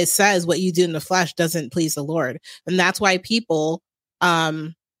 but it says what you do in the flesh doesn't please the Lord. And that's why people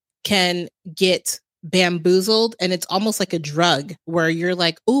can get bamboozled, and it's almost like a drug where you're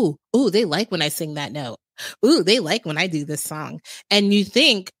like, ooh, they like when I sing that note. Ooh, they like when I do this song. And you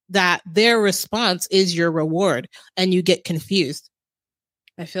think that their response is your reward, and you get confused.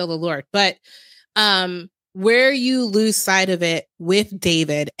 I feel the Lord. But where you lose sight of it with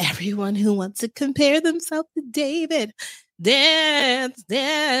David, everyone who wants to compare themselves to David, dance,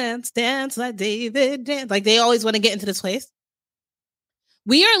 dance, dance like David, dance. They always want to get into this place.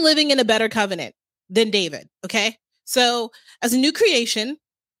 We are living in a better covenant than David, okay? So as a new creation,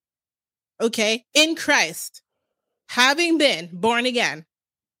 okay, in Christ, having been born again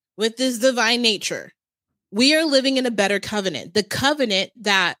with this divine nature, we are living in a better covenant. The covenant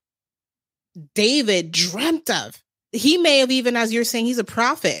that David dreamt of. He may have even, as you're saying, he's a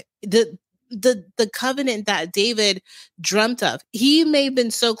prophet. The covenant that David dreamt of. He may have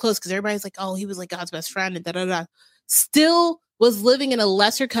been so close because everybody's like, oh, he was like God's best friend and da-da-da. Still was living in a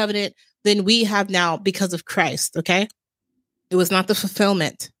lesser covenant than we have now because of Christ, okay? It was not the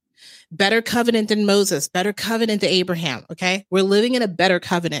fulfillment. Better covenant than Moses, better covenant than Abraham, okay? We're living in a better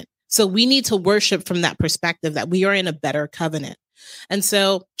covenant. So we need to worship from that perspective that we are in a better covenant. And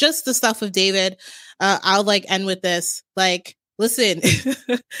so just the stuff of David, I'll end with this. Listen,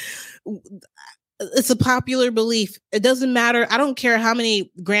 it's a popular belief. It doesn't matter. I don't care how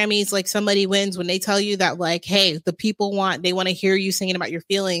many Grammys like somebody wins when they tell you that, like, hey, the people they want to hear you singing about your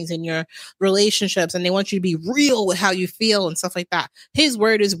feelings and your relationships, and they want you to be real with how you feel and stuff like that. His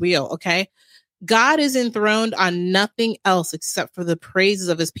word is real. Okay. God is enthroned on nothing else except for the praises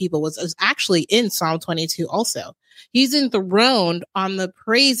of his people, which is actually in Psalm 22 also. He's enthroned on the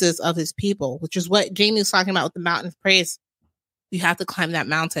praises of his people, which is what Jamie was talking about with the mountain of praise. You have to climb that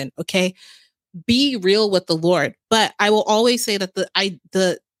mountain, okay? Be real with the Lord. But I will always say that the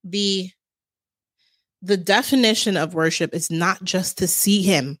definition of worship is not just to see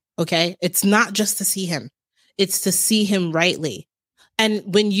him, okay? It's not just to see him. It's to see him rightly. And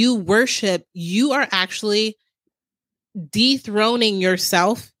when you worship, you are actually dethroning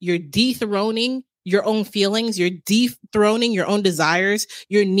yourself. You're dethroning your own feelings. You're dethroning your own desires.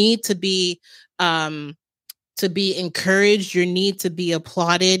 Your need to be encouraged. Your need to be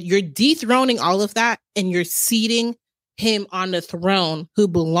applauded. You're dethroning all of that, and you're seating him on the throne who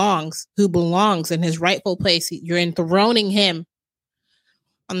belongs in his rightful place. You're enthroning him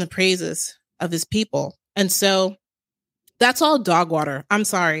on the praises of his people. And so that's all dog water. I'm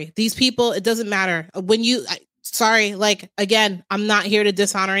sorry. These people, it doesn't matter. Sorry, like, again, I'm not here to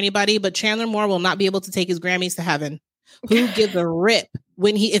dishonor anybody, but Chandler Moore will not be able to take his Grammys to heaven. Who gives a rip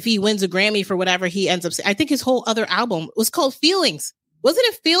if he wins a Grammy for whatever he ends up saying? I think his whole other album was called Feelings. Wasn't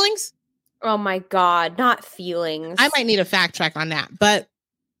it Feelings? Oh my God, not Feelings. I might need a fact check on that. But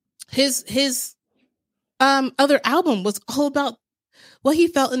his other album was all about what he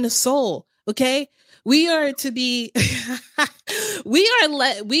felt in the soul. Okay. We are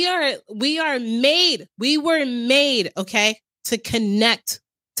made, okay, to connect,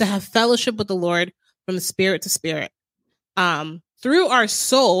 to have fellowship with the Lord from spirit to spirit. Through our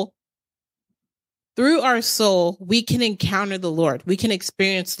soul, we can encounter the Lord. We can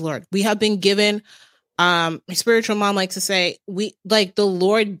experience the Lord. We have been given, my spiritual mom likes to say, the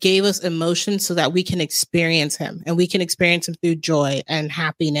Lord gave us emotions so that we can experience him, and we can experience him through joy and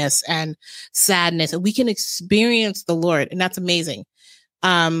happiness and sadness, and we can experience the Lord. And that's amazing.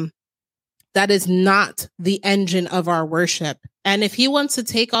 That is not the engine of our worship. And if he wants to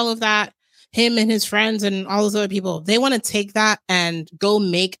take all of that, him and his friends and all those other people, they want to take that and go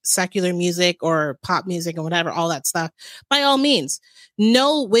make secular music or pop music and whatever, all that stuff. By all means,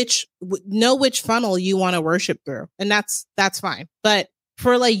 know which funnel you want to worship through. And that's fine. But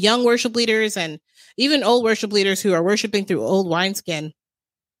for like young worship leaders and even old worship leaders who are worshiping through old wineskin,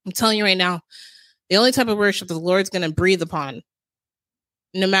 I'm telling you right now, the only type of worship the Lord's going to breathe upon,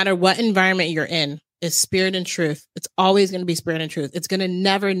 no matter what environment you're in, is spirit and truth. It's always going to be spirit and truth. It's going to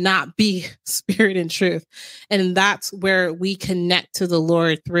never not be spirit and truth. And that's where we connect to the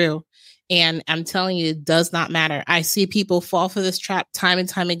Lord through. And I'm telling you, it does not matter. I see people fall for this trap time and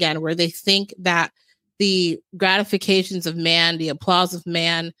time again, where they think that the gratifications of man, the applause of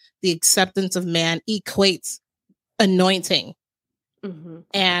man, the acceptance of man equates anointing. Mm-hmm.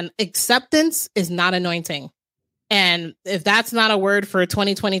 And acceptance is not anointing. And if that's not a word for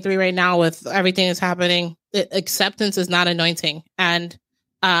 2023 right now with everything that's happening, acceptance is not anointing. And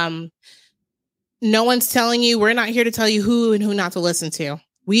no one's telling you, we're not here to tell you who and who not to listen to.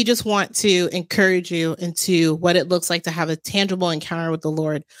 We just want to encourage you into what it looks like to have a tangible encounter with the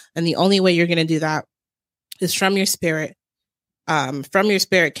Lord. And the only way you're going to do that is from your spirit,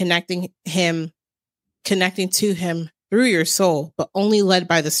 connecting to him through your soul, but only led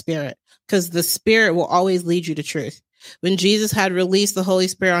by the Spirit. Because the Spirit will always lead you to truth. When Jesus had released the Holy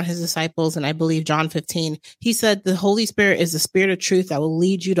Spirit on his disciples, and I believe John 15, he said the Holy Spirit is the Spirit of truth that will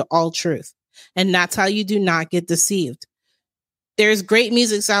lead you to all truth. And that's how you do not get deceived. There's great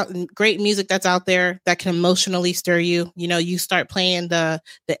music that's out there that can emotionally stir you. You know, you start playing the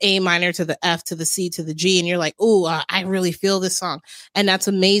A minor to the F to the C to the G, and you're like, oh, I really feel this song. And that's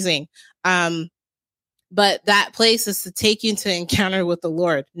amazing. But that place is to take you into encounter with the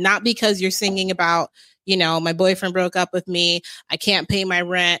Lord, not because you're singing about, you know, my boyfriend broke up with me, I can't pay my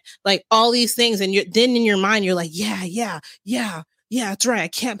rent, like all these things. And then in your mind, you're like, yeah, that's right, I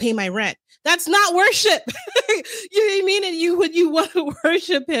can't pay my rent. That's not worship. You know what I mean? And you want to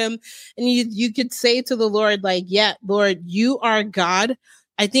worship him, and you could say to the Lord, like, yeah, Lord, you are God.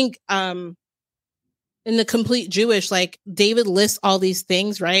 I think in the complete Jewish, like, David lists all these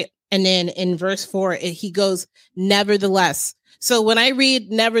things, right? And then in verse 4, he goes, nevertheless. So when I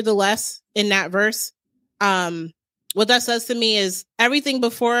read nevertheless in that verse, what that says to me is everything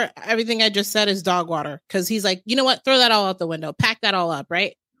before everything I just said is dog water. Because he's like, you know what? Throw that all out the window. Pack that all up,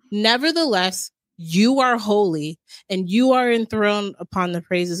 right? Nevertheless, you are holy, and you are enthroned upon the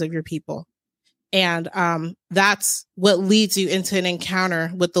praises of your people. And that's what leads you into an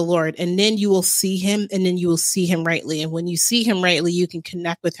encounter with the Lord. And then you will see him, and then you will see him rightly. And when you see him rightly, you can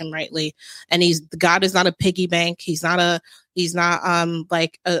connect with him rightly. And God is not a piggy bank. He's not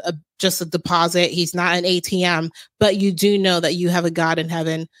like just a deposit. He's not an ATM, but you do know that you have a God in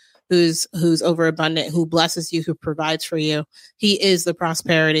heaven who's overabundant, who blesses you, who provides for you. He is the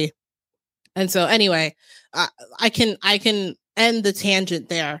prosperity. And so anyway, I can end the tangent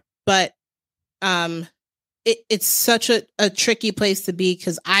there, but it's such a tricky place to be,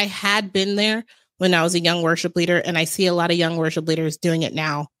 because I had been there when I was a young worship leader, and I see a lot of young worship leaders doing it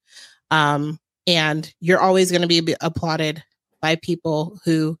now. And you're always going to be applauded by people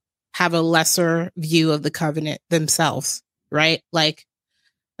who have a lesser view of the covenant themselves, right? Like,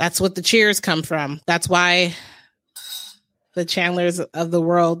 that's what the cheers come from. That's why the Chandlers of the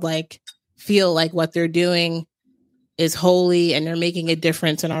world like feel like what they're doing is holy and they're making a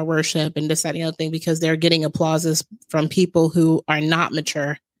difference in our worship and this, that, and the other thing, because they're getting applauses from people who are not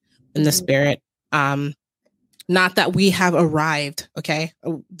mature in the spirit. Not that we have arrived. Okay.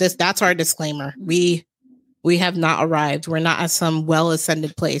 That's our disclaimer. We have not arrived. We're not at some well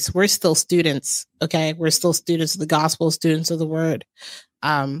ascended place. We're still students. Okay. We're still students of the gospel, students of the word.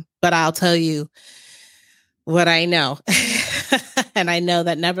 But I'll tell you what I know. And I know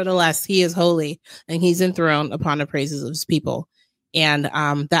that nevertheless, he is holy and he's enthroned upon the praises of his people. And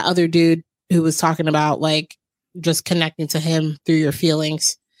that other dude who was talking about like just connecting to him through your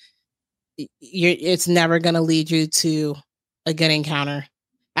feelings, it's never going to lead you to a good encounter.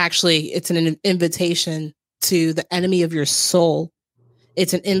 Actually, it's an invitation to the enemy of your soul.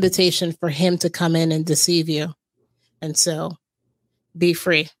 It's an invitation for him to come in and deceive you. And so be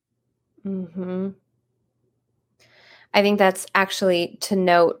free. Mm-hmm. I think that's actually to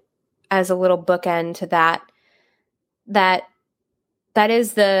note as a little bookend to that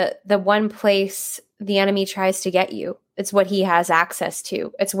is the one place the enemy tries to get you. It's what he has access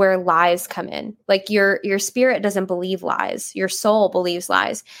to. It's where lies come in. Like your spirit doesn't believe lies. Your soul believes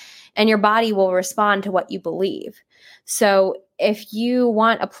lies, and your body will respond to what you believe. So if you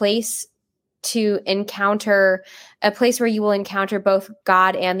want a place to encounter, a place where you will encounter both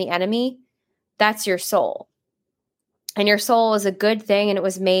God and the enemy, that's your soul. And your soul is a good thing, and it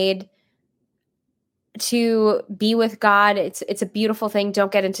was made to be with God. It's a beautiful thing.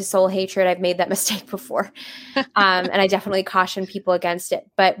 Don't get into soul hatred. I've made that mistake before. And I definitely caution people against it.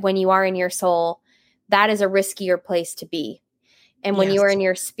 But when you are in your soul, that is a riskier place to be. And when you are in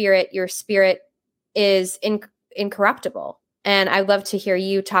your spirit is incorruptible. And I'd love to hear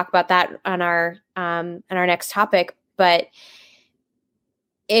you talk about that on our next topic. But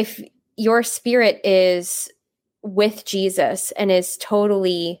if your spirit is with Jesus and is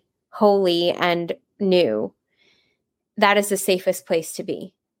totally holy and new, that is the safest place to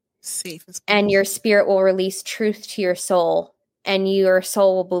be. Safest. And your spirit will release truth to your soul, and your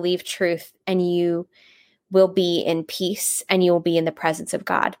soul will believe truth, and you will be in peace, and you will be in the presence of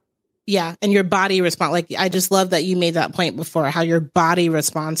God. Yeah. And your body responds. Like, I just love that you made that point before, how your body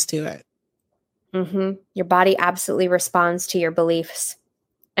responds to it. Mm-hmm. Your body absolutely responds to your beliefs.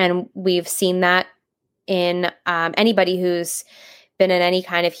 And we've seen that in anybody who's been in any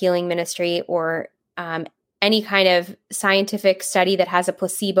kind of healing ministry or any kind of scientific study that has a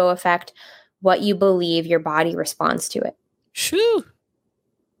placebo effect. What you believe, your body responds to it. Shoo.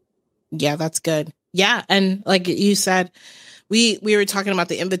 Yeah, that's good. Yeah. And like you said, we were talking about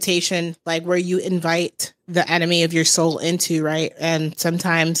the invitation, like where you invite the enemy of your soul into, right? And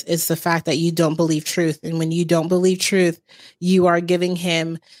sometimes it's the fact that you don't believe truth. And when you don't believe truth, you are giving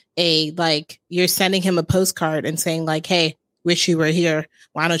him you're sending him a postcard and saying like, hey, wish you were here.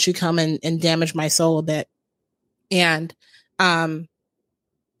 Why don't you come and damage my soul a bit? And in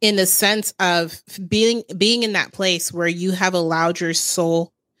the sense of being in that place where you have allowed your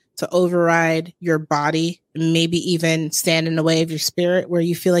soul to override your body, maybe even stand in the way of your spirit, where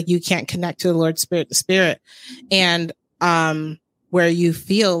you feel like you can't connect to the Lord spirit to spirit, and where you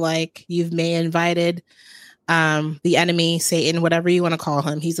feel like you've may invited the enemy, Satan, whatever you want to call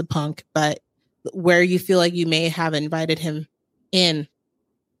him, he's a punk, but where you feel like you may have invited him in.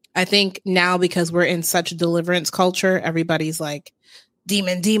 I think now, because we're in such a deliverance culture, everybody's like,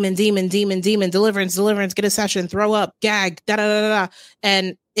 demon, demon, demon, demon, demon, deliverance, deliverance, get a session, throw up, gag, da da da da.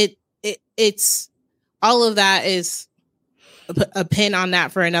 And it's all of that is a pin on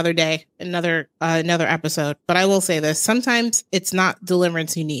that for another day, another episode. But I will say this: sometimes it's not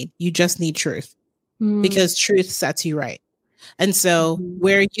deliverance you need; you just need truth, because truth sets you right. And so,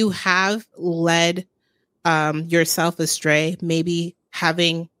 where you have led yourself astray, maybe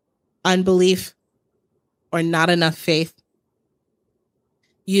having unbelief or not enough faith,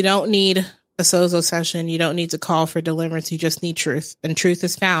 you don't need a sozo session, you don't need to call for deliverance. You just need truth. And truth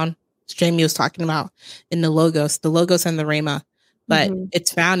is found, as Jamie was talking about, in the logos and the rhema. But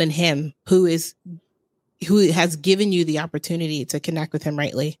it's found in him who has given you the opportunity to connect with him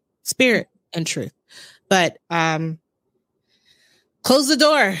rightly, spirit and truth. But close the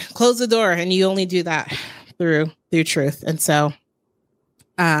door. And you only do that through truth. And so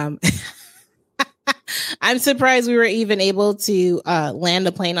I'm surprised we were even able to land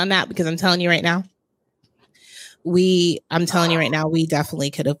a plane on that, because I'm telling you right now, we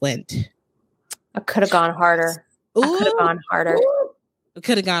definitely could have went. I could have gone harder. Could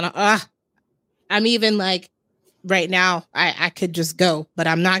have gone. I'm even like right now, I could just go, but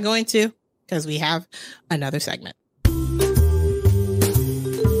I'm not going to, because we have another segment.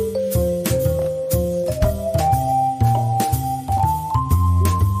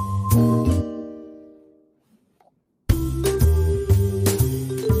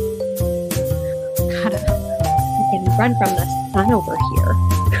 Run from the sun over here.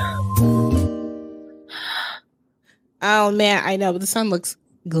 Oh man, I know, but the sun looks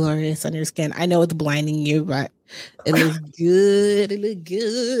glorious on your skin. I know it's blinding you, but it looks good. It looks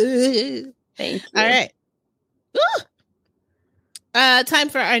good. Thank you. All right. Time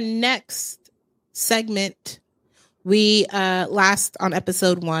for our next segment. We last on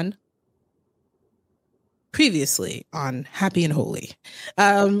episode 1. Previously on Happy and Holy.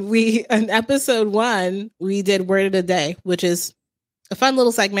 In episode 1, we did Word of the Day, which is a fun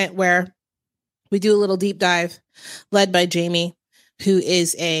little segment where we do a little deep dive led by Jamie, who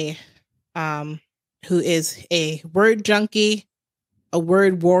is a word junkie, a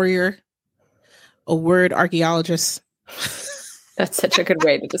word warrior, a word archaeologist. That's such a good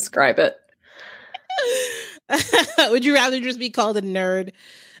way to describe it. Would you rather just be called a nerd?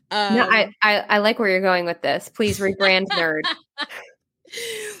 No, I like where you're going with this. Please rebrand nerd.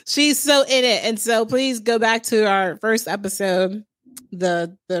 She's so in it. And so please go back to our first episode,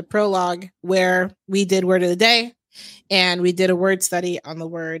 the prologue, where we did Word of the Day, and we did a word study on the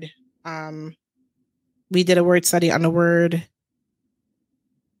word. We did a word study on the word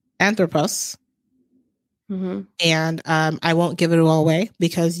anthropos. And I won't give it all away,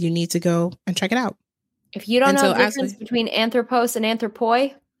 because you need to go and check it out. If you don't know the difference between anthropos and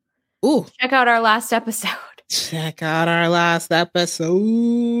anthropoi, check out our last episode.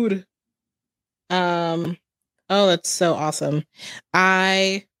 Oh, that's so awesome.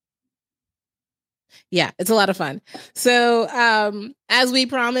 It's a lot of fun. So, as we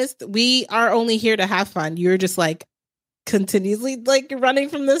promised, we are only here to have fun. You're just like continuously like running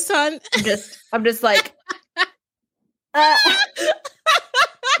from the sun. I'm just like, I'm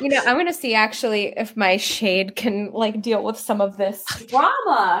going to see actually if my shade can like deal with some of this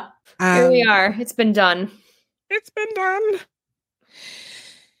drama. Here we are. It's been done.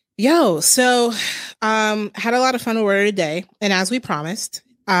 So had a lot of fun with Word of the Day, and as we promised,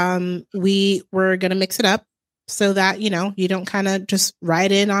 we were gonna mix it up so that you don't kind of just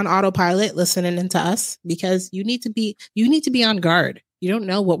ride in on autopilot listening into us, because you need to be on guard. You don't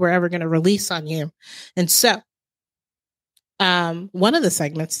know what we're ever going to release on you. And so one of the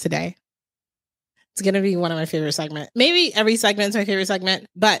segments today, it's going to be one of my favorite segments. Maybe every segment is my favorite segment,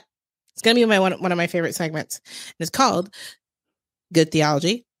 but it's going to be one of my favorite segments. And it's called Good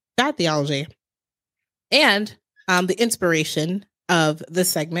Theology, Bad Theology. And the inspiration of this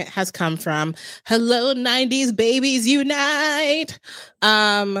segment has come from Hello 90s Babies Unite.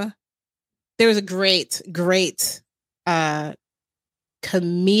 There was a great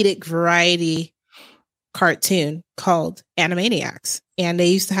comedic variety cartoon called Animaniacs. And they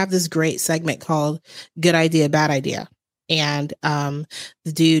used to have this great segment called Good Idea, Bad Idea. And the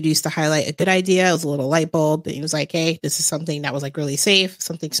dude used to highlight a good idea. It was a little light bulb. And he was like, hey, this is something that was like really safe,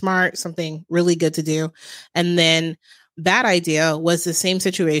 something smart, something really good to do. And then bad idea was the same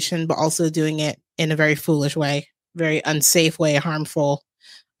situation, but also doing it in a very foolish way, very unsafe way, harmful,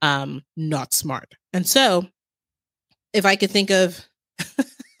 not smart. And so if I could think of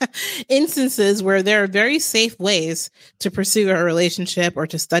instances where there are very safe ways to pursue a relationship or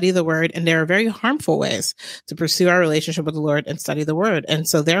to study the word, and there are very harmful ways to pursue our relationship with the Lord and study the word. And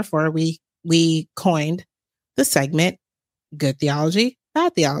so therefore we coined the segment Good Theology,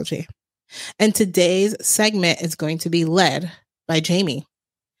 Bad Theology. And today's segment is going to be led by Jamie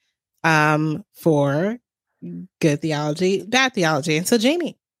for Good Theology, Bad Theology. And so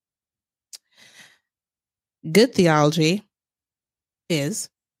Jamie, good theology is?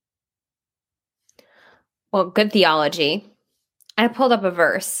 Well, good theology. I pulled up a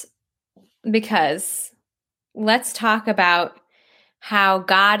verse because let's talk about how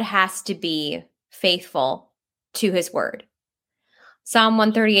God has to be faithful to his word. Psalm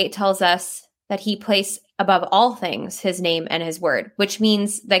 138 tells us that he placed above all things his name and his word, which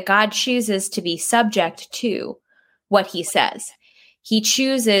means that God chooses to be subject to what he says. He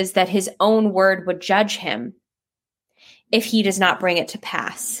chooses that his own word would judge him if he does not bring it to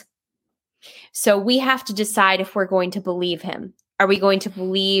pass. So we have to decide if we're going to believe him. Are we going to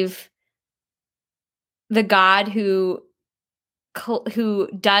believe the God who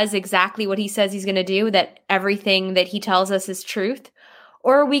does exactly what he says he's going to do, that everything that he tells us is truth?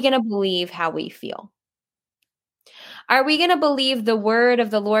 Or are we going to believe how we feel? Are we going to believe the word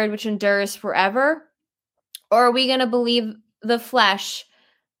of the Lord which endures forever? Or are we going to believe the flesh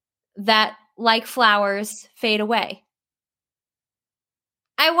that, like flowers, fade away?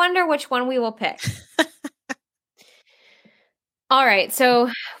 I wonder which one we will pick. All right, so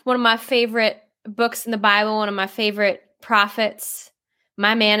one of my favorite books in the Bible, one of my favorite prophets,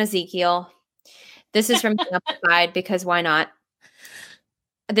 my man Ezekiel. This is from the Amplified, because why not?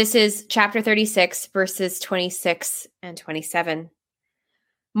 This is chapter 36, verses 26 and 27.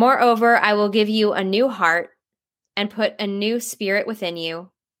 Moreover, I will give you a new heart and put a new spirit within you,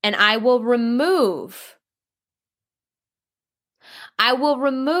 and I will remove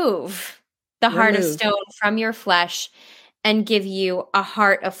the heart of stone from your flesh and give you a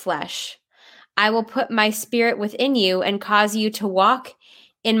heart of flesh. I will put my spirit within you and cause you to walk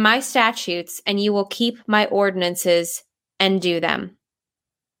in my statutes, and you will keep my ordinances and do them.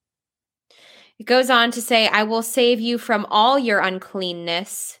 It goes on to say, I will save you from all your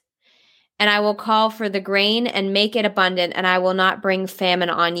uncleanness, and I will call for the grain and make it abundant, and I will not bring famine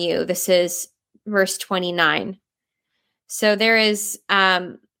on you. This is verse 29. So there's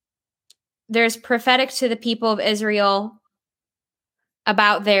prophetic to the people of Israel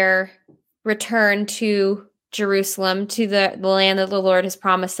about their return to Jerusalem, to the land that the Lord has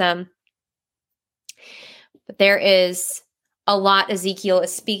promised them. But there is a lot Ezekiel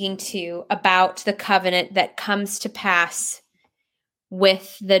is speaking to about the covenant that comes to pass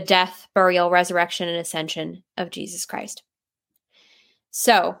with the death, burial, resurrection, and ascension of Jesus Christ.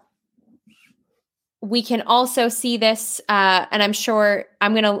 So we can also see this, and I'm sure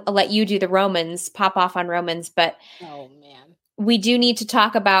I'm going to let you do the Romans, pop off on Romans, but we do need to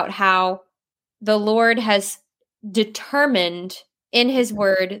talk about how the Lord has determined in his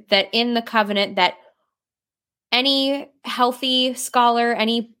word that in the covenant that any healthy scholar,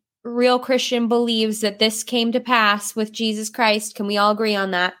 any real Christian believes that this came to pass with Jesus Christ. Can we all agree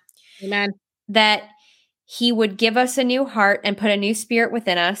on that? Amen. That he would give us a new heart and put a new spirit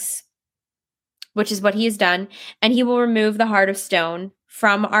within us, which is what he has done. And he will remove the heart of stone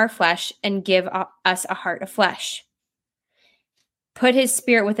from our flesh and give us a heart of flesh. Put his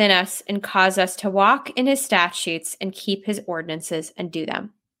spirit within us and cause us to walk in his statutes and keep his ordinances and do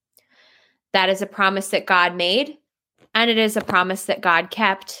them. That is a promise that God made, and it is a promise that God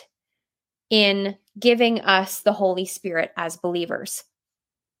kept in giving us the Holy Spirit as believers.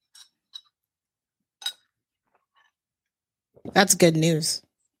 That's good news.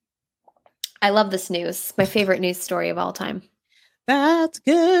 I love this news. My favorite news story of all time. That's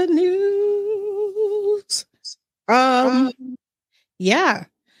good news. Yeah.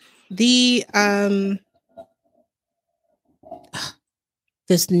 The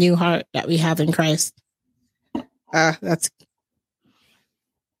this new heart that we have in Christ. That's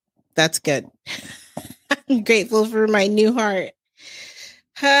good. I'm grateful for my new heart.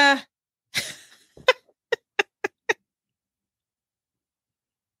 I'm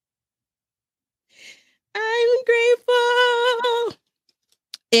grateful.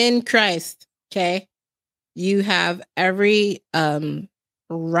 In Christ, okay? You have every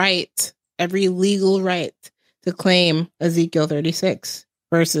right, every legal right to claim Ezekiel 36,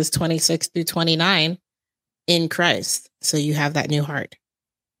 verses 26 through 29 in Christ. So you have that new heart.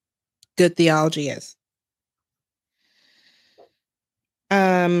 Good theology is.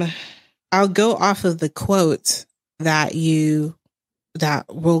 I'll go off of the quote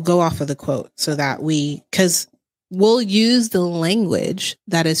we'll go off of the quote so that because we'll use the language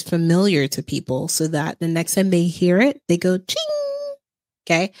that is familiar to people so that the next time they hear it, they go, ching.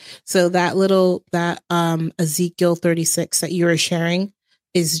 Okay. So that Ezekiel 36 that you were sharing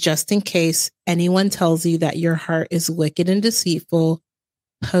is just in case anyone tells you that your heart is wicked and deceitful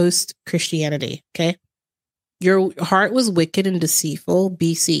post Christianity. Okay. Your heart was wicked and deceitful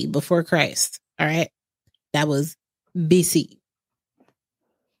BC, before Christ. All right. That was BC.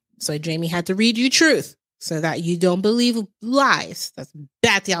 So Jamie had to read you truth so that you don't believe lies. That's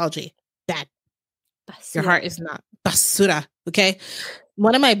bad theology. Bad. Basura. Your heart is not basura. Okay.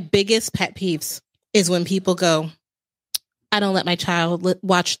 One of my biggest pet peeves is when people go, I don't let my child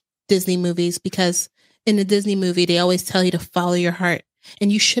watch Disney movies because in the Disney movie, they always tell you to follow your heart.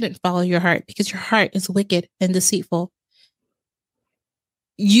 And you shouldn't follow your heart because your heart is wicked and deceitful.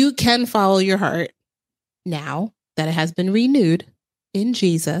 You can follow your heart now that it has been renewed in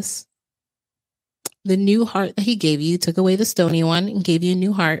Jesus. The new heart that he gave you, took away the stony one and gave you a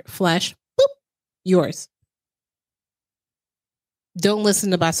new heart, flesh, boop, yours. Don't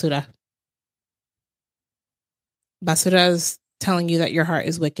listen to Basura. Basura is telling you that your heart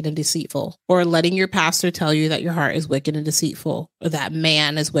is wicked and deceitful, or letting your pastor tell you that your heart is wicked and deceitful, or that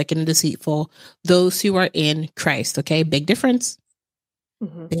man is wicked and deceitful. Those who are in Christ, okay? Big difference.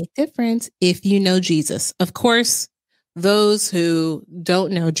 Mm-hmm. Big difference if you know Jesus. Of course, those who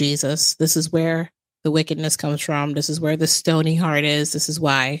don't know Jesus, this is where the wickedness comes from. This is where the stony heart is. This is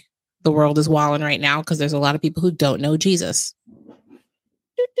why the world is walling right now, because there's a lot of people who don't know Jesus.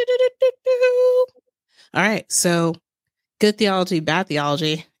 All right, so good theology, bad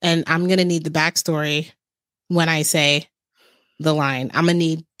theology. And I'm going to need the backstory when I say the line. I'm going to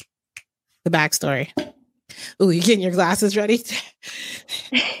need the backstory. Oh, you getting your glasses ready?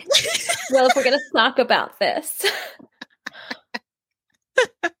 Well, if we're going to talk about this.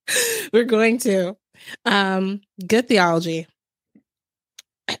 We're going to. Good theology.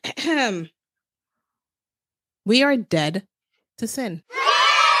 We are dead to sin.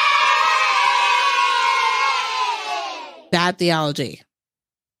 Bad theology.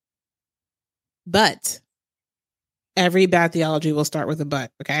 But every bad theology will start with a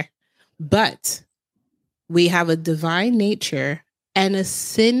but, okay? But we have a divine nature and a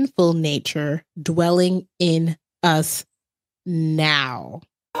sinful nature dwelling in us now.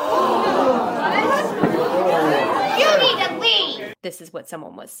 You need to leave. This is what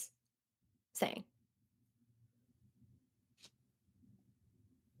someone was saying.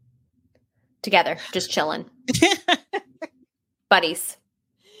 Together, just chilling. Buddies.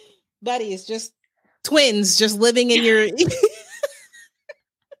 Buddies, just twins, just living in your...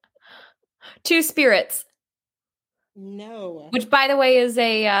 Two spirits. No. Which, by the way, is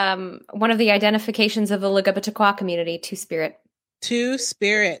a one of the identifications of the Lagabitaqua community, two spirit. Two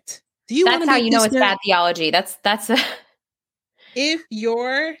spirit. Do you That's how you know it's bad theology. That's if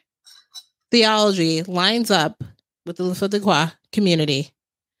your theology lines up with the Lagabitaqua community,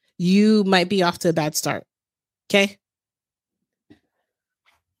 you might be off to a bad start. Okay?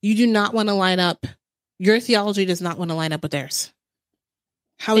 You do not want to line up. Your theology does not want to line up with theirs.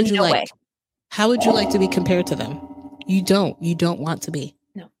 How would you like? How would you like to be compared to them? You don't. You don't want to be.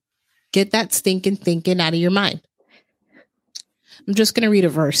 No. Get that stinking thinking out of your mind. I'm just going to read a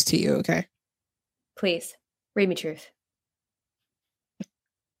verse to you, okay? Please, read me truth.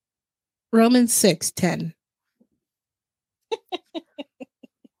 Romans 6:10.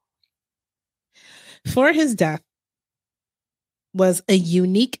 For his death was a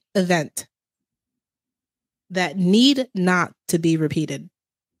unique event that need not to be repeated.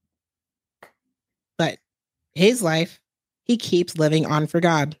 But his life, he keeps living on for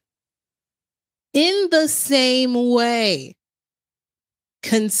God. In the same way,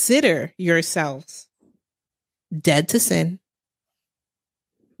 consider yourselves dead to sin,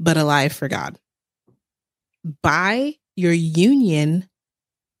 but alive for God. By your union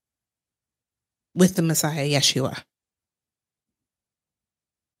with the Messiah, Yeshua.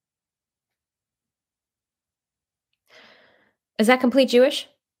 Is that complete Jewish?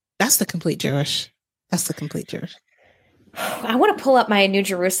 That's the complete Jewish. That's the complete Jewish. I want to pull up my New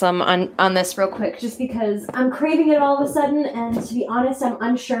Jerusalem on this real quick, just because I'm craving it all of a sudden. And to be honest, I'm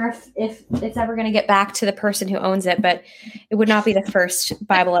unsure if it's ever going to get back to the person who owns it, but it would not be the first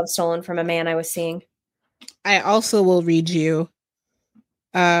Bible I've stolen from a man I was seeing. I also will read you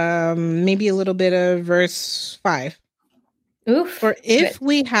maybe a little bit of verse 5. Oof. For if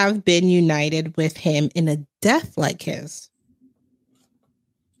we have been united with him in a death like his,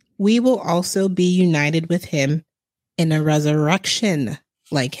 we will also be united with him in a resurrection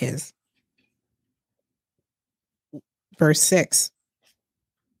like his. Verse 6.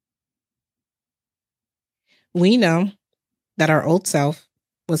 We know that our old self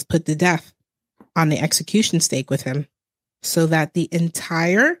was put to death on the execution stake with him, so that the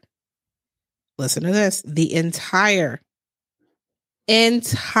entire, listen to this, the entire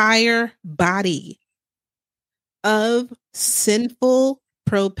body of sinful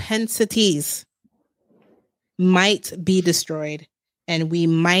propensities might be destroyed, and we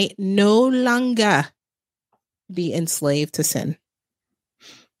might no longer be enslaved to sin.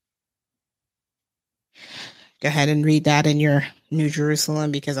 Go ahead and read that in your New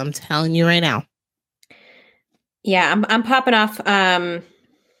Jerusalem, because I'm telling you right now. Yeah, I'm popping off on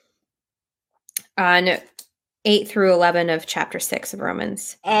 8 through 11 of chapter 6 of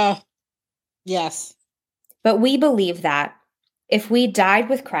Romans. Oh, yes. But we believe that if we died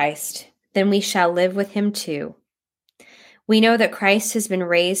with Christ, then we shall live with him too. We know that Christ has been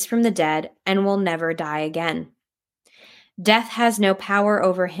raised from the dead and will never die again. Death has no power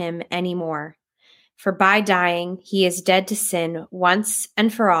over him anymore. For by dying, he is dead to sin once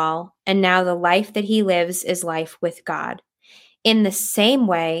and for all, and now the life that he lives is life with God. In the same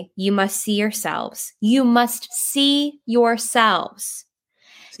way, you must see yourselves. You must see yourselves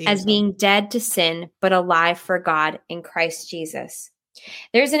as being dead to sin, but alive for God in Christ Jesus.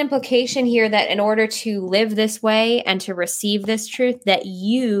 There's an implication here that in order to live this way and to receive this truth, that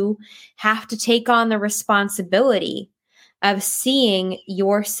you have to take on the responsibility of seeing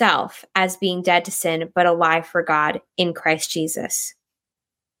yourself as being dead to sin, but alive for God in Christ Jesus.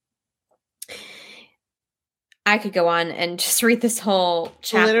 I could go on and just read this whole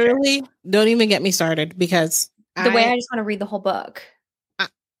chapter. Literally, don't even get me started because I just want to read the whole book.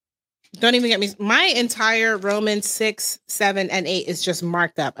 Don't even get me. My entire Romans 6, 7, and 8 is just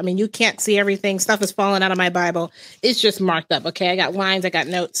marked up. I mean, you can't see everything. Stuff is falling out of my Bible. It's just marked up. Okay. I got lines. I got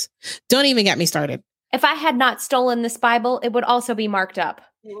notes. Don't even get me started. If I had not stolen this Bible, it would also be marked up.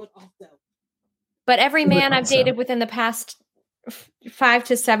 It would also. But every man I've dated within the past 5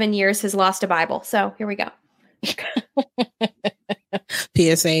 to 7 years has lost a Bible. So here we go.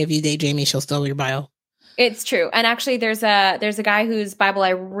 PSA, if you date Jamie, she'll steal your Bible. It's true. And actually there's a guy whose Bible I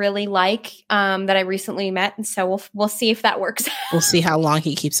really like that I recently met. And so we'll see if that works. We'll see how long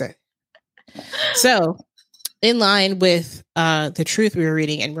he keeps it. So in line with the truth we were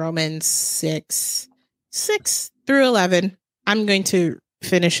reading in Romans 6 through 11, I'm going to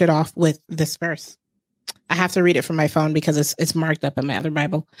finish it off with this verse. I have to read it from my phone because it's marked up in my other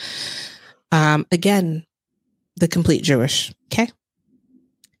Bible. Again, the complete Jewish. Okay.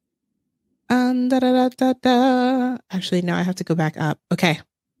 Actually, no, I have to go back up. Okay.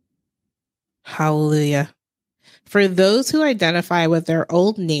 Hallelujah. For those who identify with their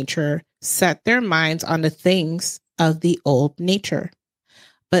old nature set their minds on the things of the old nature.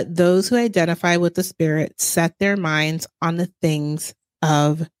 But those who identify with the Spirit set their minds on the things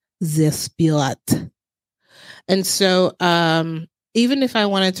of the Spirit. And so, even if I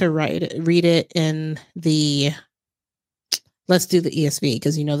wanted to read it in the, let's do the ESV,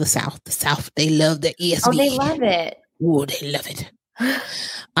 because you know the South, they love the ESV. Oh, they love it. Oh, they love it.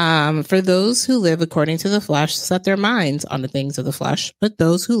 For those who live according to the flesh set their minds on the things of the flesh, but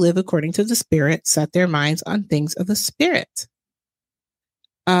those who live according to the Spirit set their minds on things of the Spirit.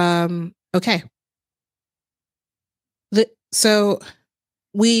 Okay. So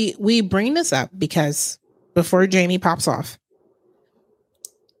we bring this up because before Jamie pops off,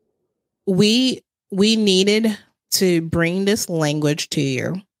 we needed to bring this language to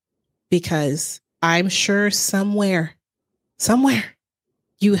you because I'm sure somewhere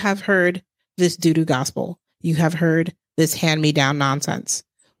you have heard this doo-doo gospel. You have heard this hand-me-down nonsense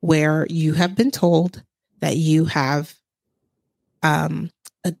where you have been told that you have a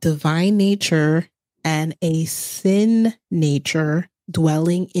divine nature and a sin nature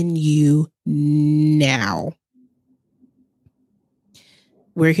dwelling in you now.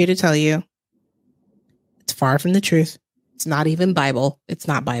 We're here to tell you it's far from the truth. It's not even Bible. It's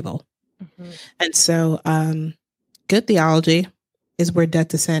not Bible. Mm-hmm. And so good theology is we're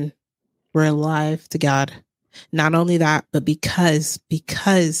dead to sin. We're alive to God. Not only that, but because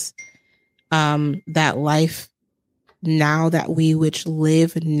that life now that we which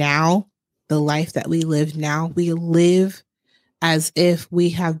live now, the life that we live now, we live as if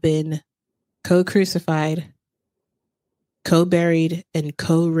we have been co-crucified, co-buried, and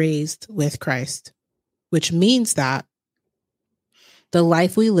co-raised with Christ, which means that the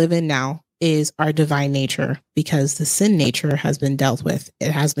life we live in now is our divine nature because the sin nature has been dealt with.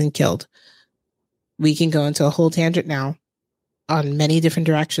 It has been killed. We can go into a whole tangent now on many different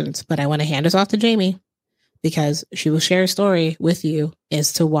directions, but I want to hand us off to Jamie because she will share a story with you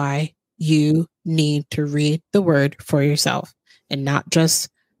as to why you need to read the word for yourself and not just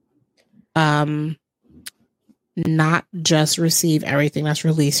receive everything that's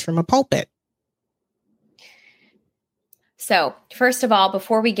released from a pulpit. So, first of all,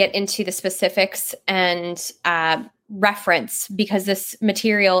 before we get into the specifics and reference, because this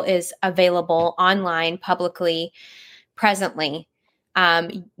material is available online publicly presently,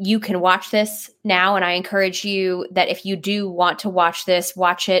 you can watch this now. And I encourage you that if you do want to watch this,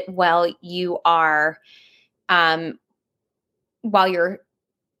 watch it while you are, while you're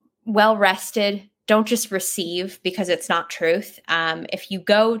well rested. Don't just receive because it's not truth. If you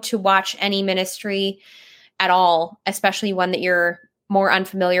go to watch any ministry at all, especially one that you're more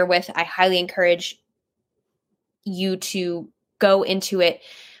unfamiliar with, I highly encourage you to go into it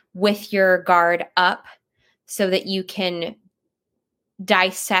with your guard up so that you can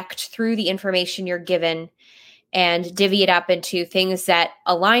dissect through the information you're given and divvy it up into things that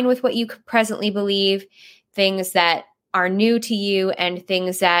align with what you presently believe, things that are new to you, and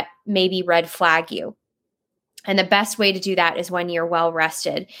things that maybe red flag you. And the best way to do that is when you're well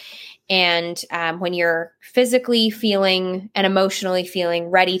rested and when you're physically feeling and emotionally feeling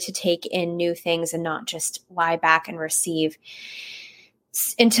ready to take in new things and not just lie back and receive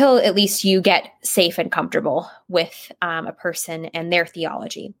until at least you get safe and comfortable with a person and their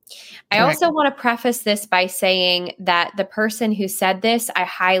theology. I also want to preface this by saying that the person who said this, I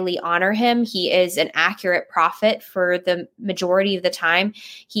highly honor him. He is an accurate prophet for the majority of the time.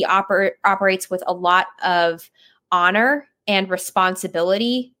 He operates with a lot of honor and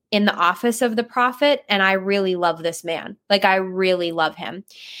responsibility in the office of the prophet. And I really love this man. Like, I really love him.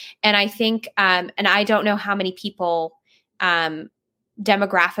 And I think, and I don't know how many people,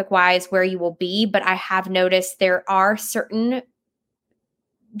 demographic wise where you will be, but I have noticed there are certain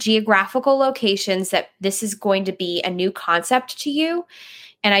geographical locations that this is going to be a new concept to you.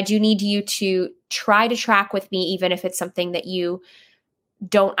 And I do need you to try to track with me, even if it's something that you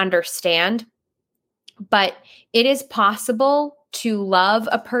don't understand. But it is possible to love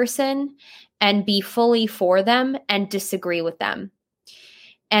a person and be fully for them and disagree with them.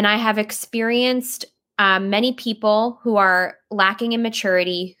 And I have experienced many people who are lacking in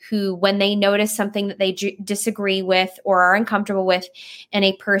maturity, who, when they notice something that they disagree with or are uncomfortable with in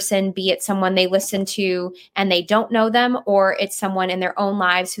a person, be it someone they listen to and they don't know them, or it's someone in their own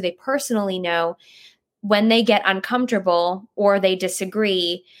lives who they personally know, when they get uncomfortable or they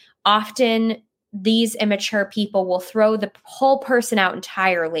disagree, often these immature people will throw the whole person out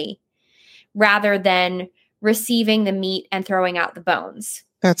entirely rather than receiving the meat and throwing out the bones.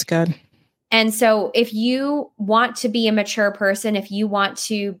 That's good. And so if you want to be a mature person, if you want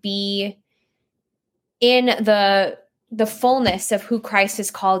to be in the fullness of who Christ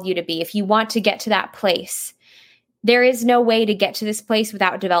has called you to be, if you want to get to that place, there is no way to get to this place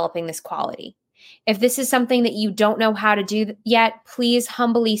without developing this quality. If this is something that you don't know how to do yet, please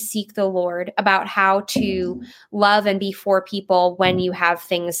humbly seek the Lord about how to love and be for people when you have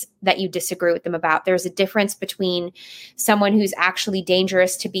things that you disagree with them about. There's a difference between someone who's actually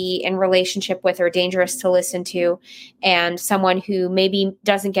dangerous to be in relationship with or dangerous to listen to, and someone who maybe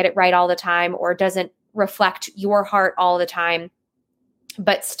doesn't get it right all the time or doesn't reflect your heart all the time.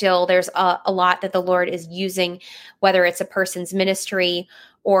 But still, there's a lot that the Lord is using, whether it's a person's ministry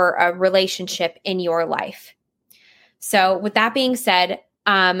or a relationship in your life. So with that being said,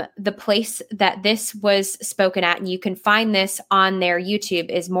 the place that this was spoken at, and you can find this on their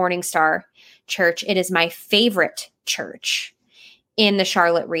YouTube, is Morning Star Church. It is my favorite church in the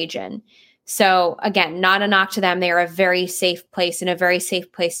Charlotte region. So again, not a knock to them. They are a very safe place and a very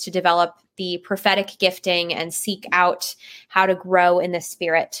safe place to develop the prophetic gifting and seek out how to grow in the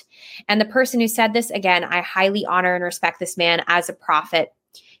spirit. And the person who said this, again, I highly honor and respect this man as a prophet,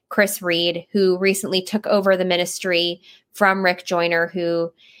 Chris Reed, who recently took over the ministry from Rick Joyner,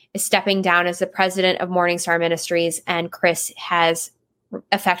 who is stepping down as the president of Morning Star Ministries. And Chris has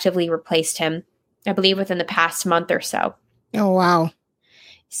effectively replaced him, I believe, within the past month or so. Oh, wow.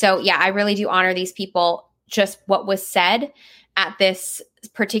 So yeah, I really do honor these people. Just what was said at this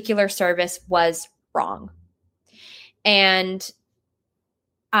particular service was wrong. And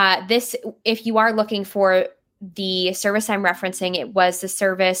this, if you are looking for the service I'm referencing, it was the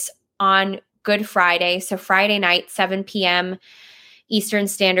service on Good Friday. So Friday night, 7 p.m. Eastern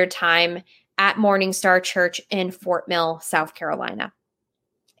Standard Time at Morning Star Church in Fort Mill, South Carolina.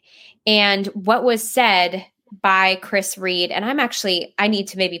 And what was said by Chris Reed, and I need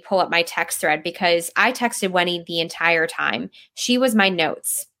to maybe pull up my text thread because I texted Wendy the entire time. She was my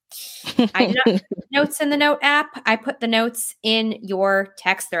notes. I did not put notes in the note app. I put the notes in your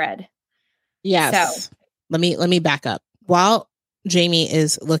text thread. Yes. So let me back up. While Jamie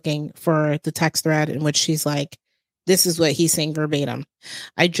is looking for the text thread in which she's like, this is what he's saying verbatim,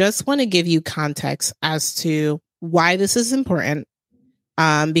 I just want to give you context as to why this is important.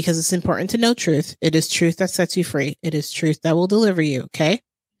 Because it's important to know truth. It is truth that sets you free. It is truth that will deliver you. Okay.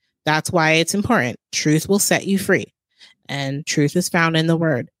 That's why it's important. Truth will set you free, and truth is found in the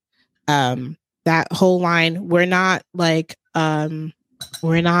word. That whole line, we're not like,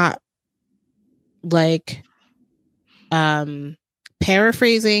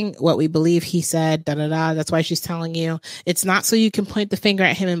 paraphrasing what we believe he said, That's why she's telling you. It's not so you can point the finger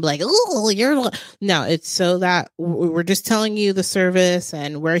at him and be like, oh, no, it's so that we're just telling you the service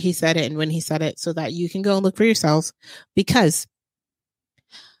and where he said it and when he said it so that you can go and look for yourselves, because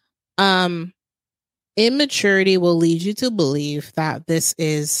immaturity will lead you to believe that this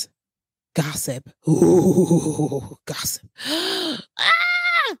is gossip. Ooh, gossip.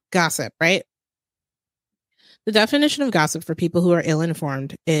 Gossip, right? The definition of gossip for people who are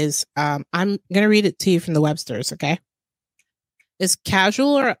ill-informed is, I'm going to read it to you from the Webster's, okay? Is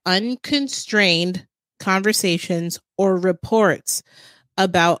casual or unconstrained conversations or reports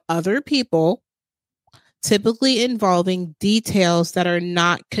about other people, typically involving details that are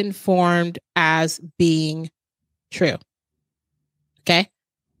not conformed as being true. Okay?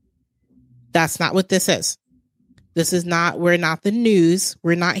 That's not what this is. This is not, we're not the news.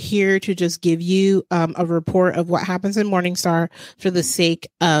 We're not here to just give you a report of what happens in Morningstar for the sake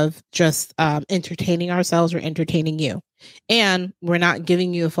of just entertaining ourselves or entertaining you. And we're not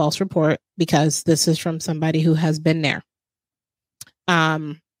giving you a false report because this is from somebody who has been there.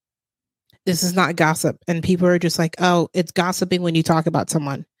 This is not gossip. And people are just like, oh, it's gossiping when you talk about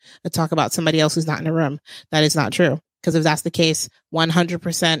someone, or talk about somebody else who's not in the room. That is not true. Because if that's the case,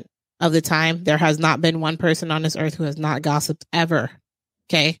 100% of the time, there has not been one person on this earth who has not gossiped ever.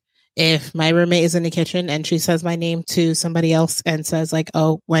 Okay. If my roommate is in the kitchen and she says my name to somebody else and says like,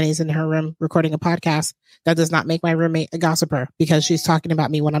 oh, Wendy's in her room recording a podcast, that does not make my roommate a gossiper because she's talking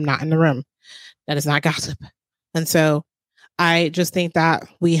about me when I'm not in the room. That is not gossip. And so I just think that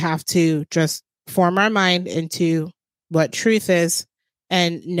we have to just form our mind into what truth is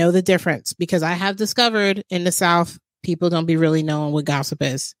and know the difference, because I have discovered in the South, people don't be really knowing what gossip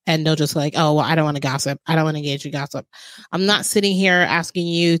is. And they'll just like, oh, well, I don't want to gossip. I don't want to engage in gossip. I'm not sitting here asking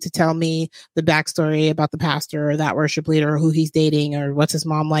you to tell me the backstory about the pastor or that worship leader or who he's dating or what's his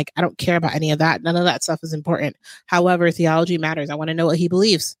mom like. I don't care about any of that. None of that stuff is important. However, theology matters. I want to know what he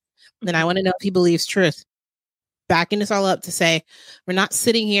believes. And I want to know if he believes truth. Backing this all up to say, we're not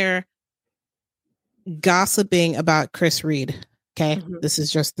sitting here gossiping about Chris Reed. Okay. Mm-hmm. This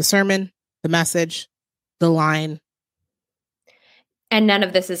is just the sermon, the message, the line. And none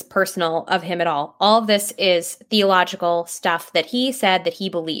of this is personal of him at all. All of this is theological stuff that he said that he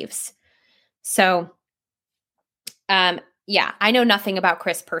believes. So, yeah, I know nothing about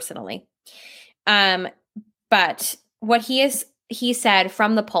Chris personally. But what he said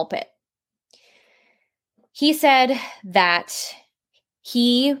from the pulpit, he said that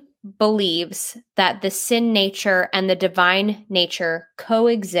he believes that the sin nature and the divine nature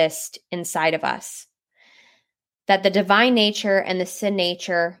coexist inside of us. That the divine nature and the sin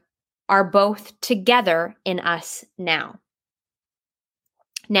nature are both together in us now.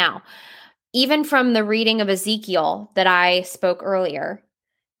 Now, even from the reading of Ezekiel that I spoke earlier,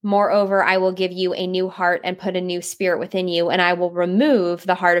 moreover, I will give you a new heart and put a new spirit within you, and I will remove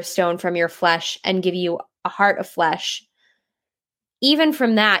the heart of stone from your flesh and give you a heart of flesh. Even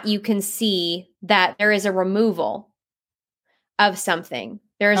from that, you can see that there is a removal of something.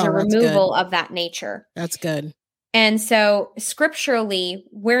 There is a removal of that nature. That's good. And so scripturally,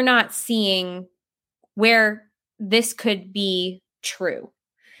 we're not seeing where this could be true.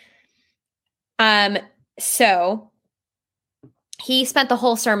 So he spent the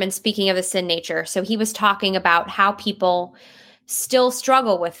whole sermon speaking of the sin nature. So he was talking about how people still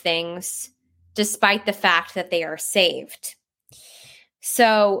struggle with things despite the fact that they are saved.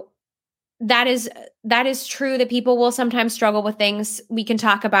 So that is true that people will sometimes struggle with things. We can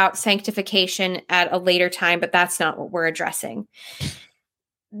talk about sanctification at a later time, but that's not what we're addressing.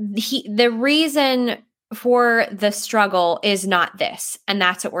 The reason for the struggle is not this, and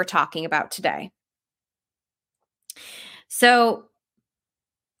that's what we're talking about today. So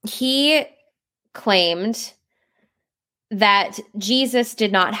he claimed that Jesus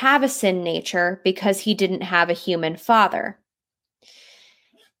did not have a sin nature because he didn't have a human father.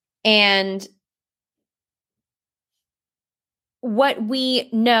 And what we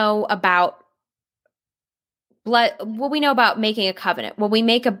know about making a covenant, when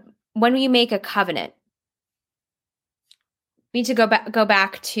you make a covenant, we need to go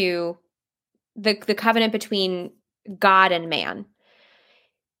back to the covenant between God and man.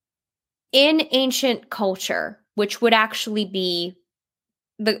 In ancient culture, which would actually be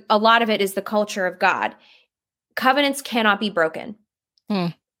a lot of it is the culture of God, covenants cannot be broken.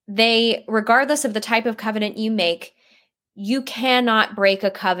 They, regardless of the type of covenant you make, you cannot break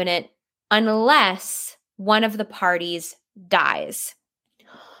a covenant unless one of the parties dies.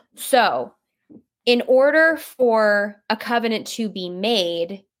 So, in order for a covenant to be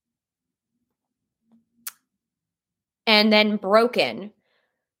made and then broken,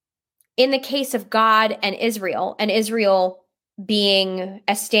 in the case of God and Israel being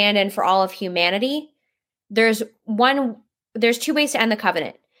a stand-in for all of humanity, there's two ways to end the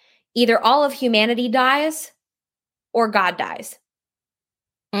covenant. Either all of humanity dies or God dies.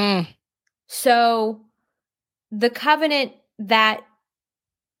 So the covenant that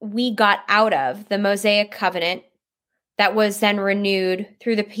we got out of the Mosaic covenant that was then renewed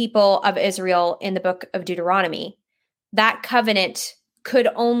through the people of Israel in the book of Deuteronomy, that covenant could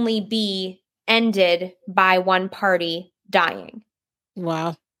only be ended by one party dying.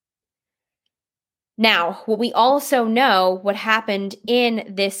 Wow. Now, what we also know what happened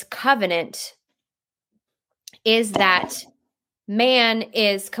in this covenant is that man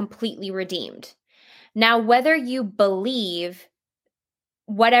is completely redeemed. Now, whether you believe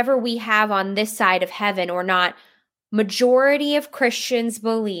whatever we have on this side of heaven or not, majority of Christians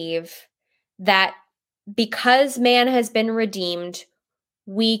believe that because man has been redeemed,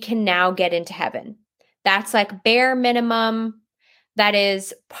 we can now get into heaven. That's like bare minimum. That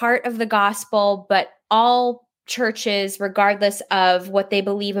is part of the gospel, but all churches, regardless of what they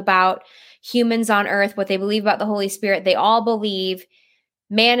believe about humans on earth, what they believe about the Holy Spirit, they all believe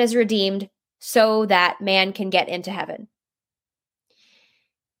man is redeemed so that man can get into heaven.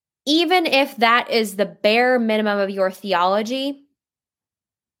 Even if that is the bare minimum of your theology,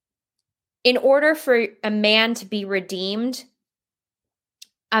 in order for a man to be redeemed,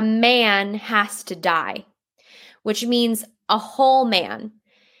 a man has to die, which means a whole man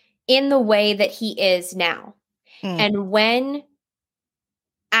in the way that he is now. And when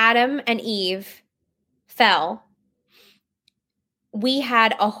Adam and Eve fell, we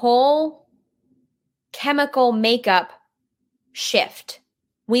had a whole chemical makeup shift.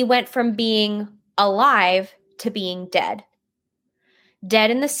 We went from being alive to being dead.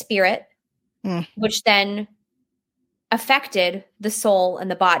 Dead in the spirit, which then affected the soul and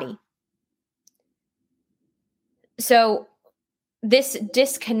the body. So this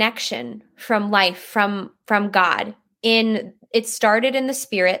disconnection from life, from God, it started in the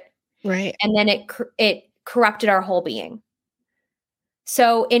spirit, right? And then it corrupted our whole being.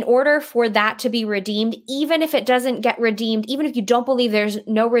 So in order for that to be redeemed, even if it doesn't get redeemed, even if you don't believe there's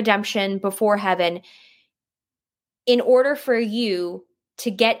no redemption before heaven, in order for you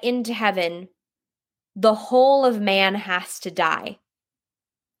to get into heaven, the whole of man has to die.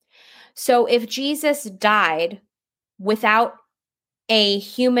 So if Jesus died without a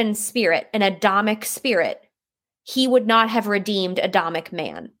human spirit, an Adamic spirit, he would not have redeemed Adamic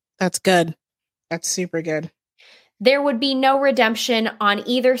man. That's good. That's super good. There would be no redemption on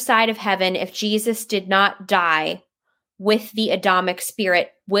either side of heaven if Jesus did not die with the Adamic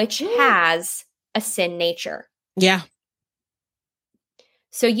spirit, which has a sin nature. Yeah.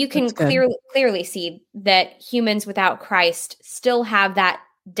 So you can clearly see that humans without Christ still have that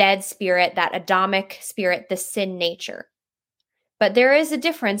dead spirit, that Adamic spirit, the sin nature. But there is a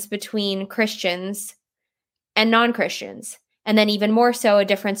difference between Christians and non-Christians. And then even more so, a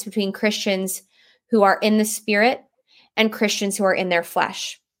difference between Christians who are in the spirit and Christians who are in their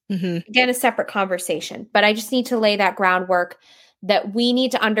flesh. Again, a separate conversation. But I just need to lay that groundwork that we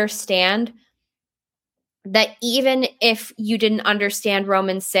need to understand that even if you didn't understand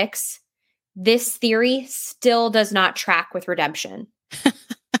Romans 6, this theory still does not track with redemption.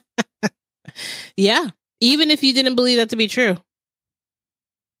 Yeah. Even if you didn't believe that to be true.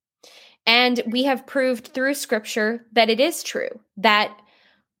 And we have proved through scripture that it is true, that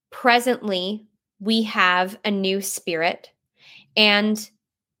presently we have a new spirit and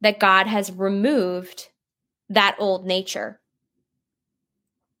that God has removed that old nature.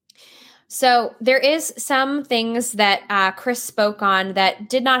 So there is some things that Chris spoke on that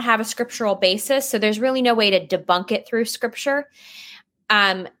did not have a scriptural basis. So there's really no way to debunk it through scripture.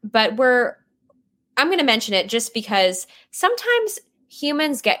 But I'm going to mention it just because sometimes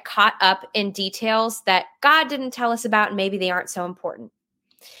humans get caught up in details that God didn't tell us about, and maybe they aren't so important.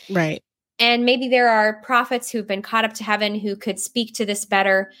 Right. And maybe there are prophets who've been caught up to heaven who could speak to this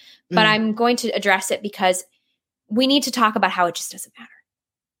better, but I'm going to address it because we need to talk about how it just doesn't matter.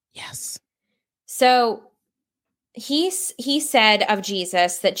 Yes. So he said of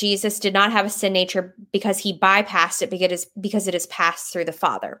Jesus that Jesus did not have a sin nature because he bypassed it because it is passed through the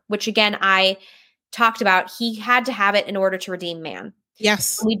Father, which again, I talked about. He had to have it in order to redeem man.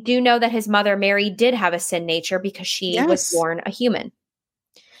 Yes. We do know that his mother Mary did have a sin nature because she was born a human.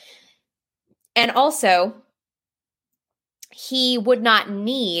 And also, he would not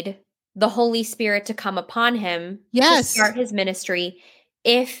need the Holy Spirit to come upon him to start his ministry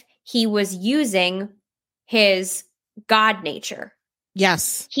if he was using his God nature.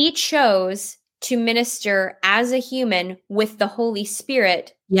 Yes. He chose to minister as a human with the Holy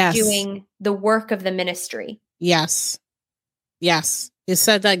Spirit doing the work of the ministry. Yes. Yes. It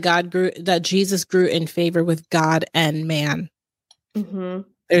said that Jesus grew in favor with God and man. Mm-hmm.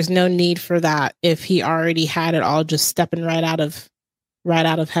 There's no need for that if he already had it all just stepping right out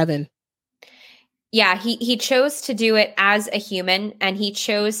of heaven. Yeah, he chose to do it as a human, and he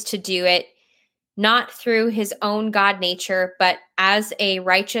chose to do it not through his own God nature, but as a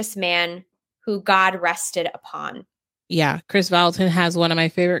righteous man who God rested upon. Yeah, Chris Valentin has one of my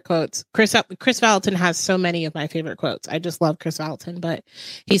favorite quotes. Chris Valentin has so many of my favorite quotes. I just love Chris Valentin, but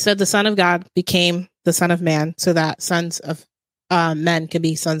he said the Son of God became the Son of Man so that sons of men could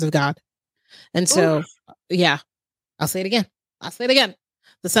be sons of God. And so, yeah, I'll say it again.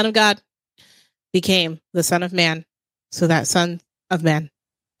 The Son of God became the Son of Man so that sons of men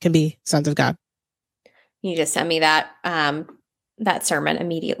can be sons of God. You just sent me that sermon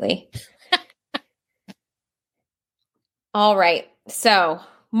immediately. All right. So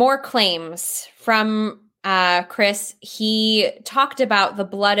more claims from Chris. He talked about the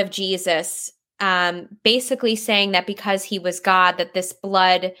blood of Jesus, basically saying that because he was God, that this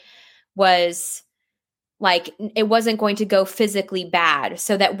blood was like, it wasn't going to go physically bad,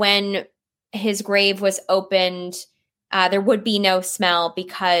 so that when his grave was opened, there would be no smell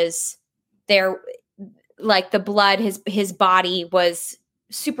because the blood, his body was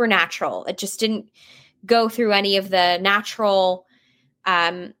supernatural. It just didn't go through any of the natural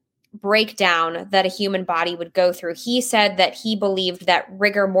breakdown that a human body would go through. He said that he believed that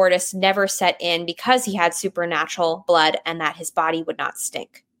rigor mortis never set in because he had supernatural blood and that his body would not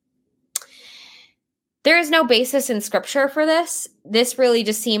stink. There is no basis in scripture for this. This really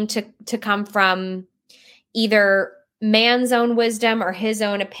just seemed to come from either man's own wisdom or his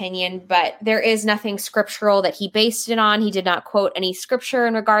own opinion, but there is nothing scriptural that he based it on. He did not quote any scripture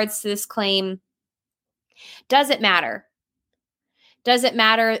in regards to this claim. Does it matter? Does it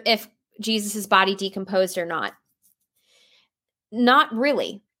matter if Jesus' body decomposed or not? Not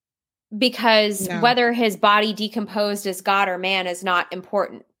really, because whether his body decomposed as God or man is not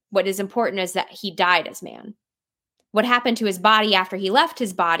important. What is important is that he died as man. What happened to his body after he left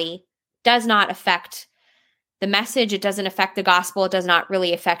his body does not affect the message. It doesn't affect the gospel. It does not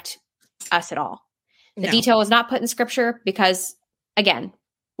really affect us at all. The detail was not put in scripture because, again,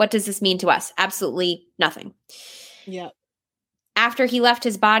 what does this mean to us? Absolutely nothing. Yeah. After he left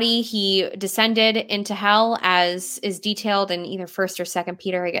his body, he descended into hell, as is detailed in either 1st or 2nd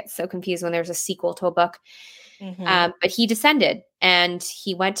Peter. I get so confused when there's a sequel to a book. Mm-hmm. But he descended and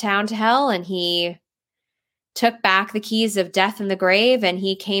he went down to hell and he took back the keys of death and the grave, and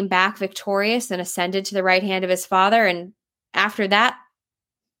he came back victorious and ascended to the right hand of his Father. And after that,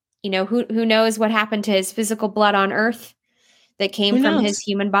 who knows what happened to his physical blood on earth that came from his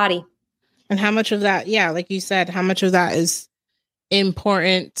human body. And how much of that, like you said, how much of that is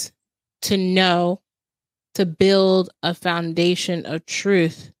important to know to build a foundation of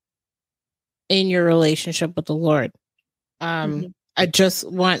truth in your relationship with the Lord. I just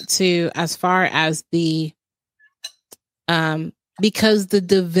want to, as far as the, because the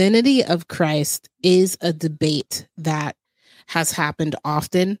divinity of Christ is a debate that has happened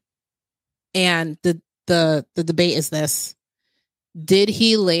often. And the debate is this: did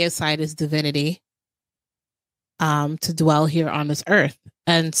he lay aside his divinity to dwell here on this earth?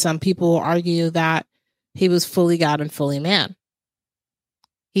 And some people will argue that he was fully God and fully man.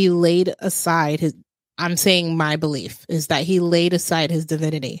 He laid aside I'm saying my belief is that he laid aside his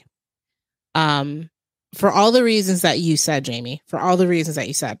divinity. For all the reasons that you said, Jamie,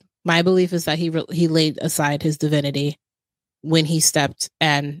 my belief is that he laid aside his divinity when he stepped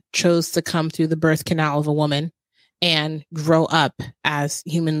and chose to come through the birth canal of a woman and grow up as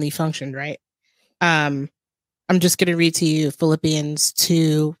humanly functioned, right? I'm just going to read to you Philippians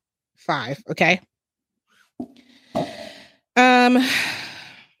 2:5, okay?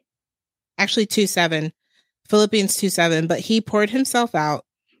 Actually 2:7. Philippians 2:7. But he poured himself out,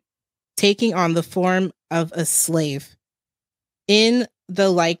 taking on the form of a slave, in the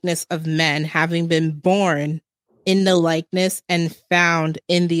likeness of men, having been born in the likeness and found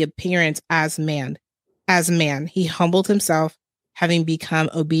in the appearance as man. He humbled himself, having become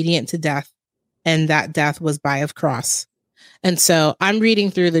obedient to death, and that death was by a cross. And so I'm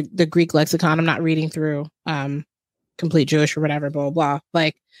reading through the Greek lexicon. I'm not reading through Complete Jewish or whatever, blah, blah, blah.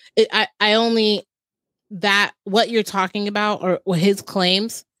 Like, I only, that what you're talking about or his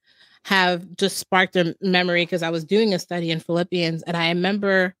claims have just sparked a memory, because I was doing a study in Philippians and I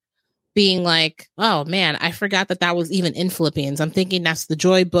remember being like, oh man, I forgot that was even in Philippians. I'm thinking that's the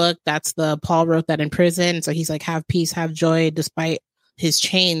joy book. That's Paul wrote that in prison. So he's like, have peace, have joy, despite his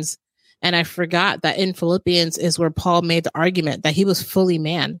chains. And I forgot that in Philippians is where Paul made the argument that he was fully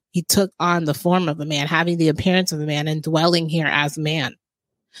man. He took on the form of a man, having the appearance of a man and dwelling here as man.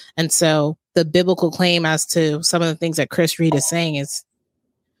 And so the biblical claim as to some of the things that Chris Reed is saying is,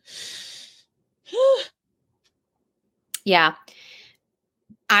 yeah.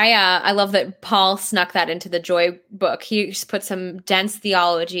 I love that Paul snuck that into the Joy book. He just put some dense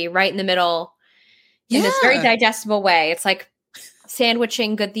theology right in the middle in this very digestible way. It's like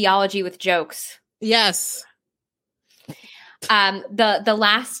sandwiching good theology with jokes. Yes. The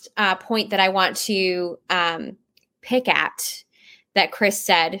last point that I want to pick at that Chris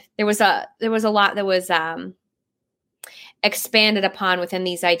said, there was a lot that was expanded upon within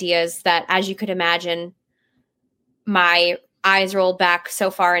these ideas that, as you could imagine, my eyes rolled back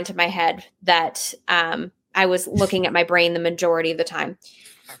so far into my head that I was looking at my brain the majority of the time.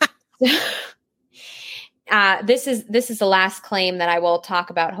 This is the last claim that I will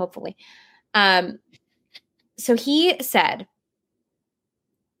talk about, hopefully. So he said,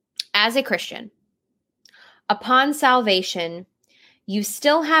 as a Christian, upon salvation, you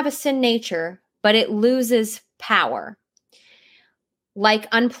still have a sin nature, but it loses power, like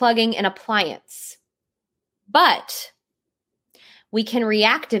unplugging an appliance. But we can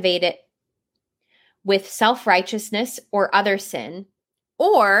reactivate it with self-righteousness or other sin,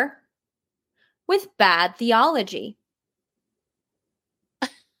 or with bad theology.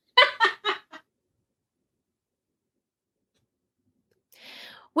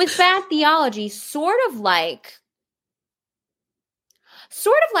 With bad theology, sort of like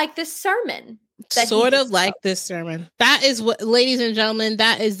this sermon. That is what, ladies and gentlemen,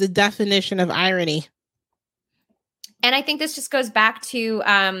 that is the definition of irony. And I think this just goes back to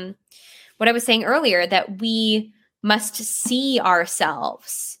what I was saying earlier, that we must see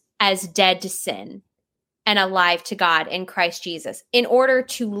ourselves as dead to sin and alive to God in Christ Jesus in order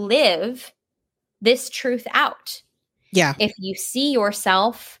to live this truth out. Yeah. If you see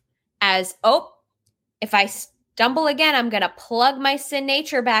yourself as, if I stumble again, I'm going to plug my sin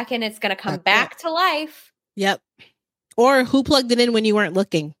nature back in. It's going to come back to life. Yep. Or who plugged it in when you weren't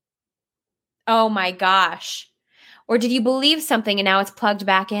looking? Oh my gosh. Or did you believe something and now it's plugged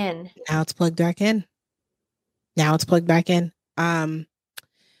back in? Now it's plugged back in.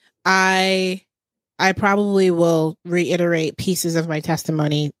 I probably will reiterate pieces of my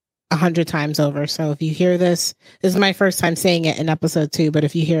testimony 100 times over. So if you hear this is my first time saying it in episode 2, but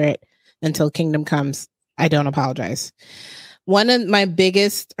if you hear it until Kingdom Comes, I don't apologize. One of my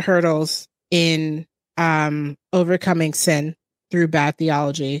biggest hurdles in overcoming sin through bad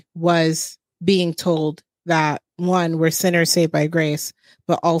theology was being told that, one, we're sinners saved by grace,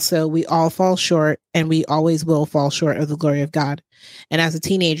 but also we all fall short and we always will fall short of the glory of God. And as a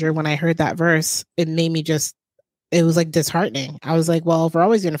teenager, when I heard that verse, it made me it was like disheartening. I was like, well, if we're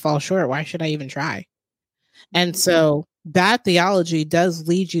always going to fall short, why should I even try? And so bad theology does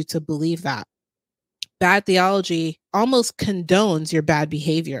lead you to believe that. Bad theology almost condones your bad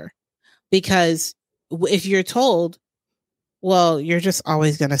behavior, because if you're told, well, you're just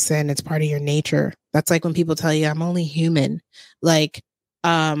always going to sin, it's part of your nature. That's like when people tell you, I'm only human. Like,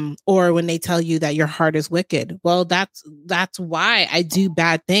 or when they tell you that your heart is wicked. Well, that's why I do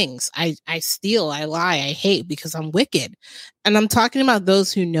bad things. I steal, I lie, I hate, because I'm wicked. And I'm talking about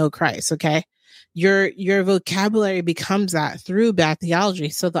those who know Christ. Okay. Your vocabulary becomes that through bad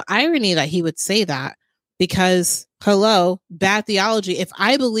theology. So the irony that he would say that, because hello, bad theology. If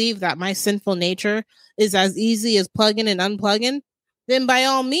I believe that my sinful nature is as easy as plugging and unplugging, then by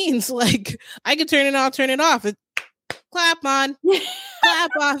all means, like, I could turn it off. Clap on,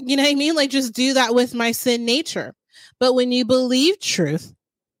 clap off. You know what I mean? Like, just do that with my sin nature. But when you believe truth,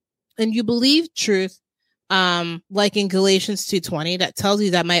 like in Galatians 2:20, that tells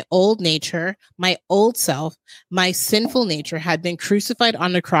you that my old nature, my old self, my sinful nature had been crucified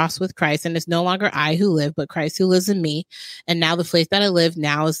on the cross with Christ, and it's no longer I who live, but Christ who lives in me. And now the faith that I live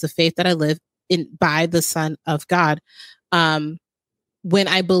now is the faith that I live in by the Son of God. When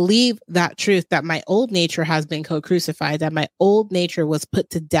I believe that truth, that my old nature has been co-crucified, that my old nature was put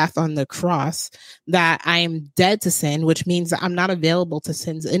to death on the cross, that I am dead to sin, which means that I'm not available to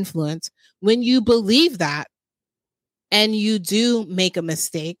sin's influence. When you believe that and you do make a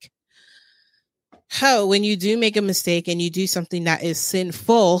mistake, when you do make a mistake and you do something that is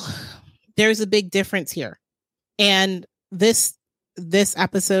sinful, there's a big difference here. And this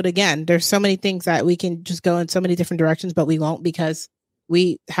episode, again, there's so many things that we can just go in so many different directions, but we won't, because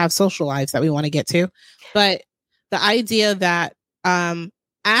we have social lives that we want to get to. But the idea that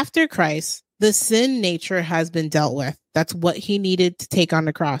after Christ, the sin nature has been dealt with. That's what he needed to take on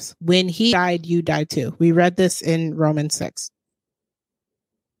the cross. When he died, you died too. We read this in Romans 6.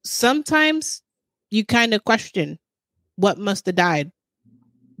 Sometimes you kind of question what must have died,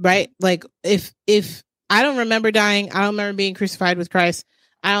 right? Like if I don't remember dying, I don't remember being crucified with Christ.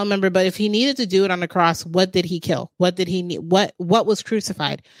 I don't remember, but if he needed to do it on the cross, what did he kill? What did he need? What was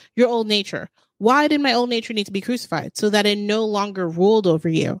crucified? Your old nature. Why did my old nature need to be crucified? So that it no longer ruled over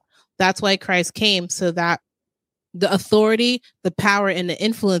you. That's why Christ came, so that the authority, the power, and the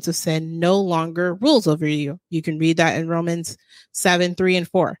influence of sin no longer rules over you. You can read that in Romans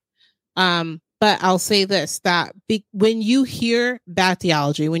 7:3-4. But I'll say this, that when you hear bad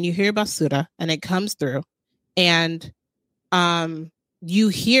theology, when you hear basura and it comes through, and you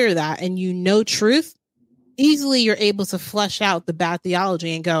hear that and you know truth, easily you're able to flesh out the bad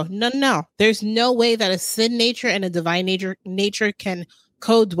theology and go, no, there's no way that a sin nature and a divine nature can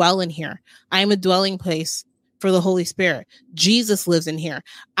co-dwell in here. I am a dwelling place for the Holy Spirit. Jesus lives in here.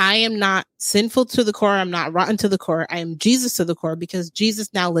 I am not sinful to the core. I'm not rotten to the core. I am Jesus to the core, because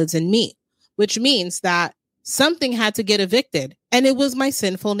Jesus now lives in me, which means that something had to get evicted, and it was my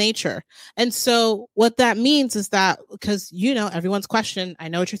sinful nature. And so what that means is that, because, everyone's question, I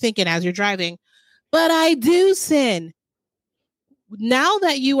know what you're thinking as you're driving, but I do sin. Now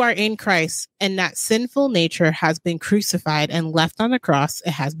that you are in Christ and that sinful nature has been crucified and left on the cross,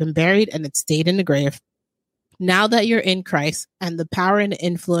 it has been buried and it stayed in the grave. Now that you're in Christ and the power and the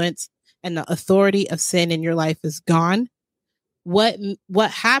influence and the authority of sin in your life is gone,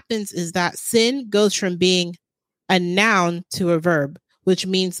 what happens is that sin goes from being a noun to a verb, which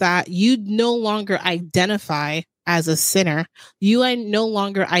means that you no longer identify as a sinner. You no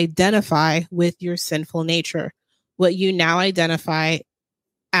longer identify with your sinful nature. What you now identify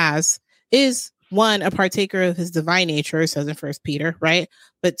as is, one, a partaker of his divine nature, says in 1 Peter, right?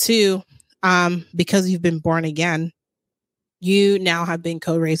 But two, because you've been born again, you now have been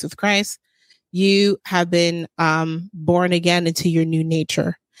co-raised with Christ. You have been born again into your new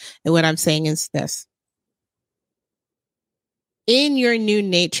nature. And what I'm saying is this. In your new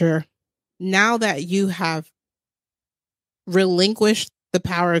nature, now that you have relinquished the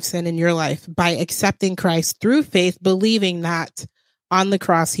power of sin in your life by accepting Christ through faith, believing that on the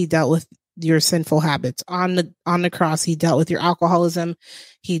cross he dealt with your sinful habits, on the cross he dealt with your alcoholism,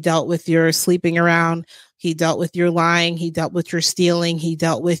 he dealt with your sleeping around, he dealt with your lying, he dealt with your stealing, he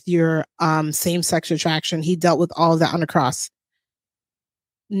dealt with your same-sex attraction, he dealt with all of that on the cross.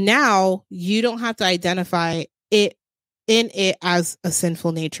 Now you don't have to identify it as a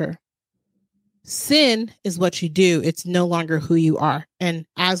sinful nature. Sin is what you do. It's no longer who you are. And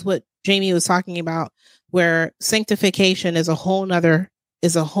as what Jamie was talking about, where sanctification is a whole nother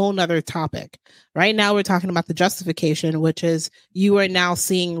topic. Right now we're talking about the justification, which is you are now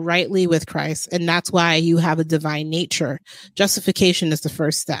seeing rightly with Christ. And that's why you have a divine nature. Justification is the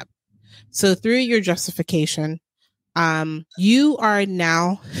first step. So through your justification, you are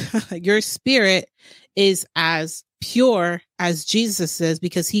now, your spirit is as pure as Jesus is,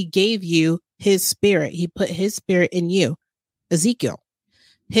 because he gave you his spirit. He put his spirit in you. Ezekiel.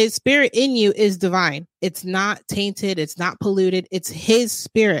 His spirit in you is divine. It's not tainted. It's not polluted. It's his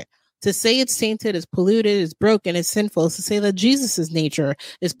spirit. To say it's tainted, is polluted, is broken, is sinful, is to say that Jesus's nature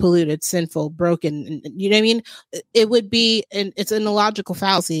is polluted, sinful, broken. You know what I mean? It would be, and it's an illogical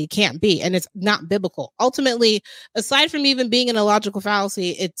fallacy. It can't be, and it's not biblical. Ultimately, aside from even being an illogical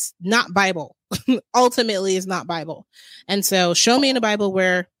fallacy, it's not Bible. Ultimately, it's not Bible. And so, show me in the Bible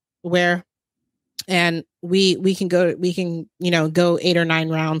where, and we can go 8 or 9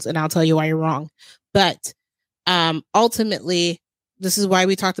 rounds, and I'll tell you why you're wrong. But ultimately, this is why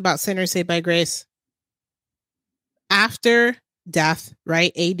we talked about sinners saved by grace. After death,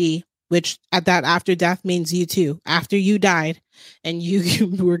 right? AD, which at that after death means you too. After you died and you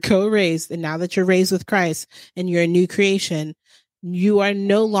were co-raised, and now that you're raised with Christ and you're a new creation, you are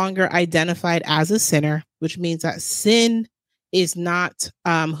no longer identified as a sinner, which means that sin is not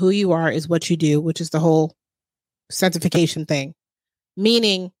who you are, is what you do, which is the whole sanctification thing.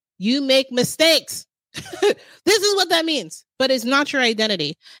 Meaning you make mistakes. This is what that means, but it's not your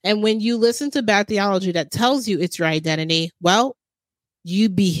identity. And when you listen to bad theology that tells you it's your identity, well, you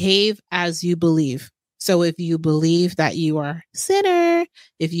behave as you believe. So if you believe that you are a sinner,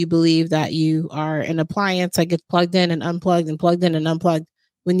 if you believe that you are an appliance that gets plugged in and unplugged and plugged in and unplugged,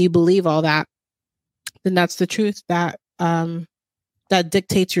 when you believe all that, then that's the truth that that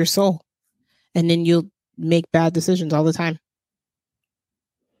dictates your soul. And then you'll make bad decisions all the time.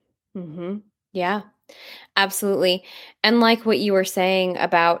 Mm-hmm. Yeah, absolutely. And like what you were saying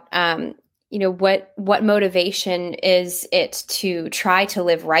about, what motivation is it to try to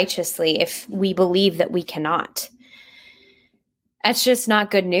live righteously if we believe that we cannot? That's just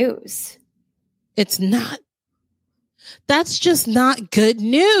not good news. It's not. That's just not good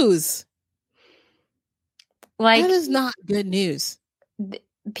news. Like, that is not good news.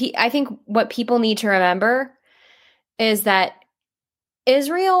 I think what people need to remember is that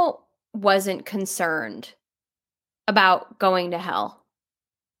Israel wasn't concerned about going to hell.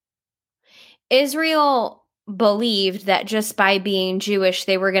 Israel believed that just by being Jewish,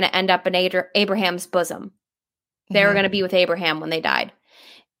 they were going to end up in Abraham's bosom. They were going to be with Abraham when they died.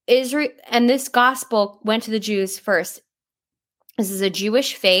 Israel, and this gospel went to the Jews first. This is a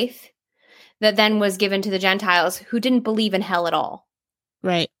Jewish faith that then was given to the Gentiles who didn't believe in hell at all.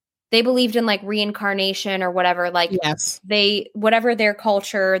 Right. They believed in like reincarnation or whatever, like Yes. whatever their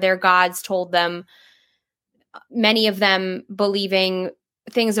culture, their gods told them, many of them believing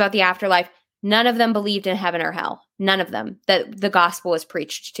things about the afterlife. None of them believed in heaven or hell. None of them that the gospel was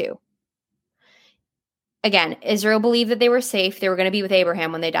preached to. Again, Israel believed that they were safe. They were going to be with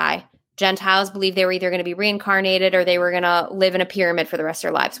Abraham when they die. Gentiles believed they were either going to be reincarnated or they were going to live in a pyramid for the rest of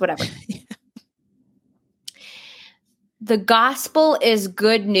their lives, whatever. The gospel is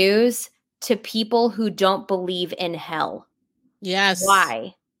good news to people who don't believe in hell. Yes.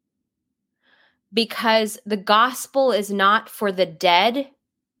 Why? Because the gospel is not for the dead.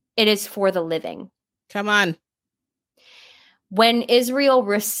 It is for the living. Come on. When Israel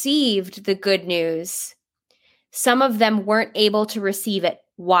received the good news, some of them weren't able to receive it.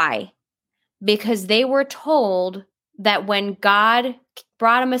 Why? Because they were told that when God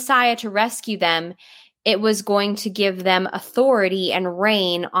brought a Messiah to rescue them, it was going to give them authority and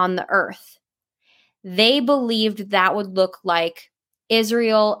reign on the earth. They believed that would look like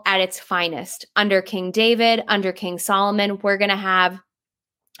Israel at its finest. Under King David, under King Solomon, we're going to have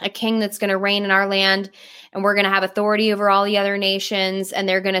a king that's going to reign in our land, and we're going to have authority over all the other nations, and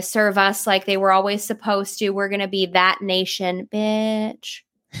they're going to serve us like they were always supposed to. We're going to be that nation, bitch.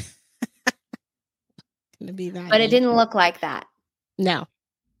 Gonna be that But nation. it didn't look like that. No.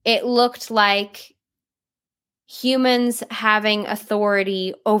 It looked like humans having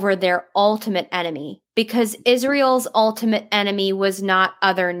authority over their ultimate enemy, because Israel's ultimate enemy was not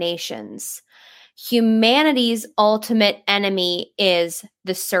other nations. Humanity's ultimate enemy is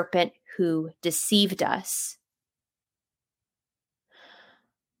the serpent who deceived us.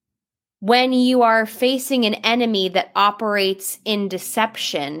 When you are facing an enemy that operates in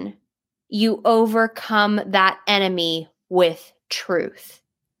deception, you overcome that enemy with truth.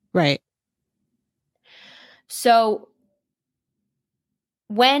 Right. So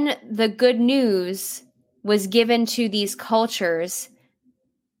when the good news was given to these cultures,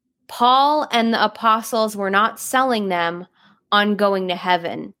 Paul and the apostles were not selling them on going to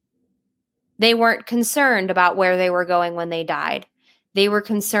heaven. They weren't concerned about where they were going when they died. They were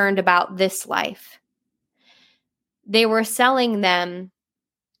concerned about this life. They were selling them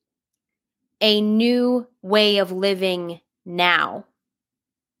a new way of living now.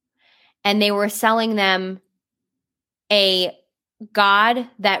 And they were selling them a God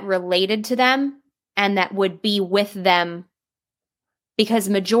that related to them and that would be with them, because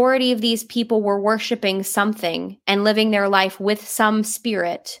majority of these people were worshiping something and living their life with some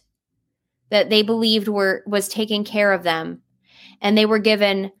spirit that they believed was taking care of them. And they were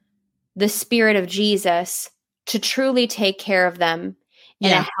given the spirit of Jesus to truly take care of them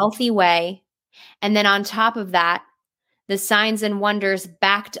in a healthy way. And then on top of that, the signs and wonders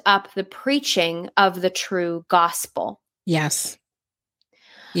backed up the preaching of the true gospel. Yes.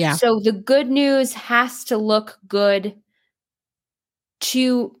 Yeah. So the good news has to look good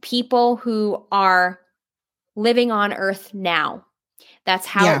to people who are living on earth now. That's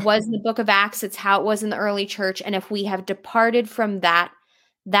how it was in the book of Acts. It's how it was in the early church. And if we have departed from that,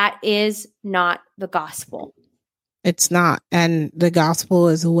 that is not the gospel. It's not. And the gospel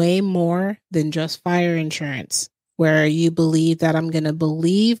is way more than just fire insurance, where you believe that I'm going to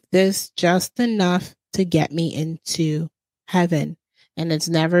believe this just enough to get me into heaven. And it's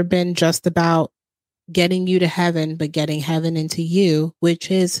never been just about getting you to heaven, but getting heaven into you, which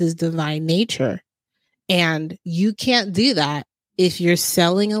is his divine nature. And you can't do that if you're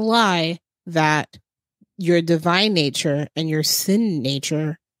selling a lie that your divine nature and your sin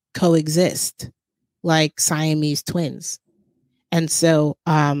nature coexist like Siamese twins. And so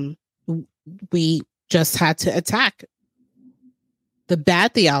we just had to attack the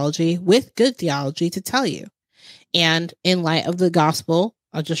bad theology with good theology to tell you. And in light of the gospel,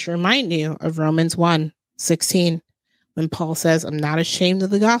 I'll just remind you of Romans 1:16, when Paul says, I'm not ashamed of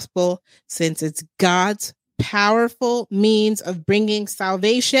the gospel, since it's God's powerful means of bringing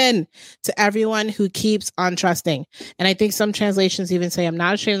salvation to everyone who keeps on trusting. And I think some translations even say, I'm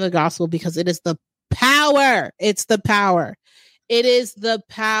not ashamed of the gospel because it is the power. It's the power. It is the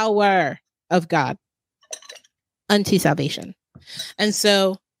power of God unto salvation. And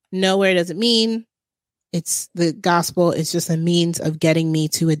so nowhere does it mean it's the gospel is just a means of getting me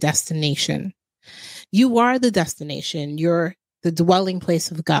to a destination. You are the destination. Your the dwelling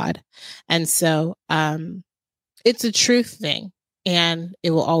place of God. And so it's a truth thing, and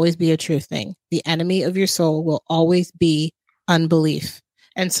it will always be a truth thing. The enemy of your soul will always be unbelief.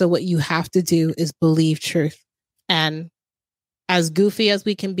 And so what you have to do is believe truth. And as goofy as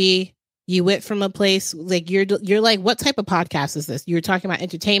we can be, you went from a place like you're like, what type of podcast is this? You're talking about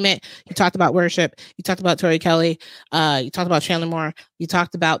entertainment. You talked about worship. You talked about Tori Kelly. You talked about Chandler Moore. You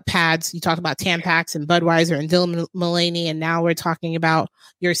talked about pads. You talked about Tampax and Budweiser and Dylan Mullaney. And now we're talking about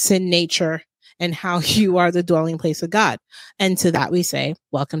your sin nature and how you are the dwelling place of God. And to that we say,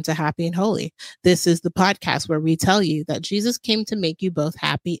 welcome to Happy and Holy. This is the podcast where we tell you that Jesus came to make you both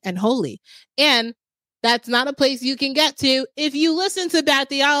happy and holy. And that's not a place you can get to if you listen to bad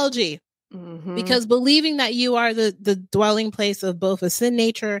theology. Mm-hmm. Because believing that you are the dwelling place of both a sin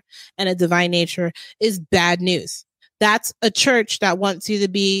nature and a divine nature is bad news. That's a church that wants you to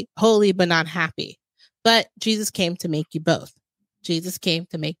be holy but not happy. But Jesus came to make you both. Jesus came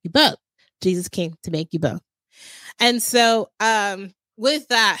to make you both. Jesus came to make you both. And so with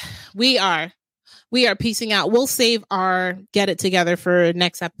that, we are piecing out. We'll save our get it together for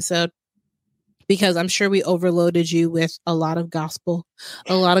next episode, because I'm sure we overloaded you with a lot of gospel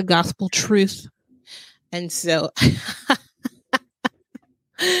truth. And so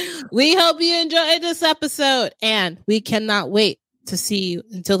we hope you enjoyed this episode, and we cannot wait to see you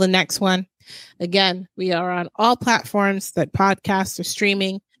until the next one. Again, we are on all platforms that podcasts are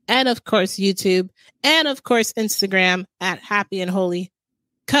streaming, and of course, YouTube, and of course, Instagram at Happy and Holy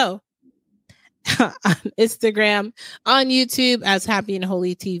Co. On Instagram, on YouTube as Happy and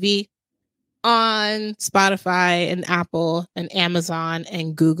Holy TV, on Spotify and Apple and Amazon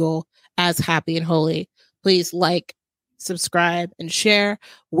and Google as Happy and Holy. Please like, subscribe, and share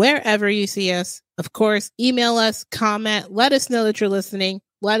wherever you see us. Of course, email us, comment, let us know that you're listening.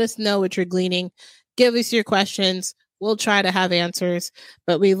 Let us know what you're gleaning. Give us your questions. We'll try to have answers,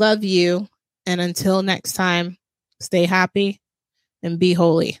 but we love you. And until next time, stay happy and be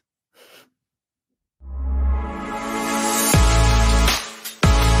holy.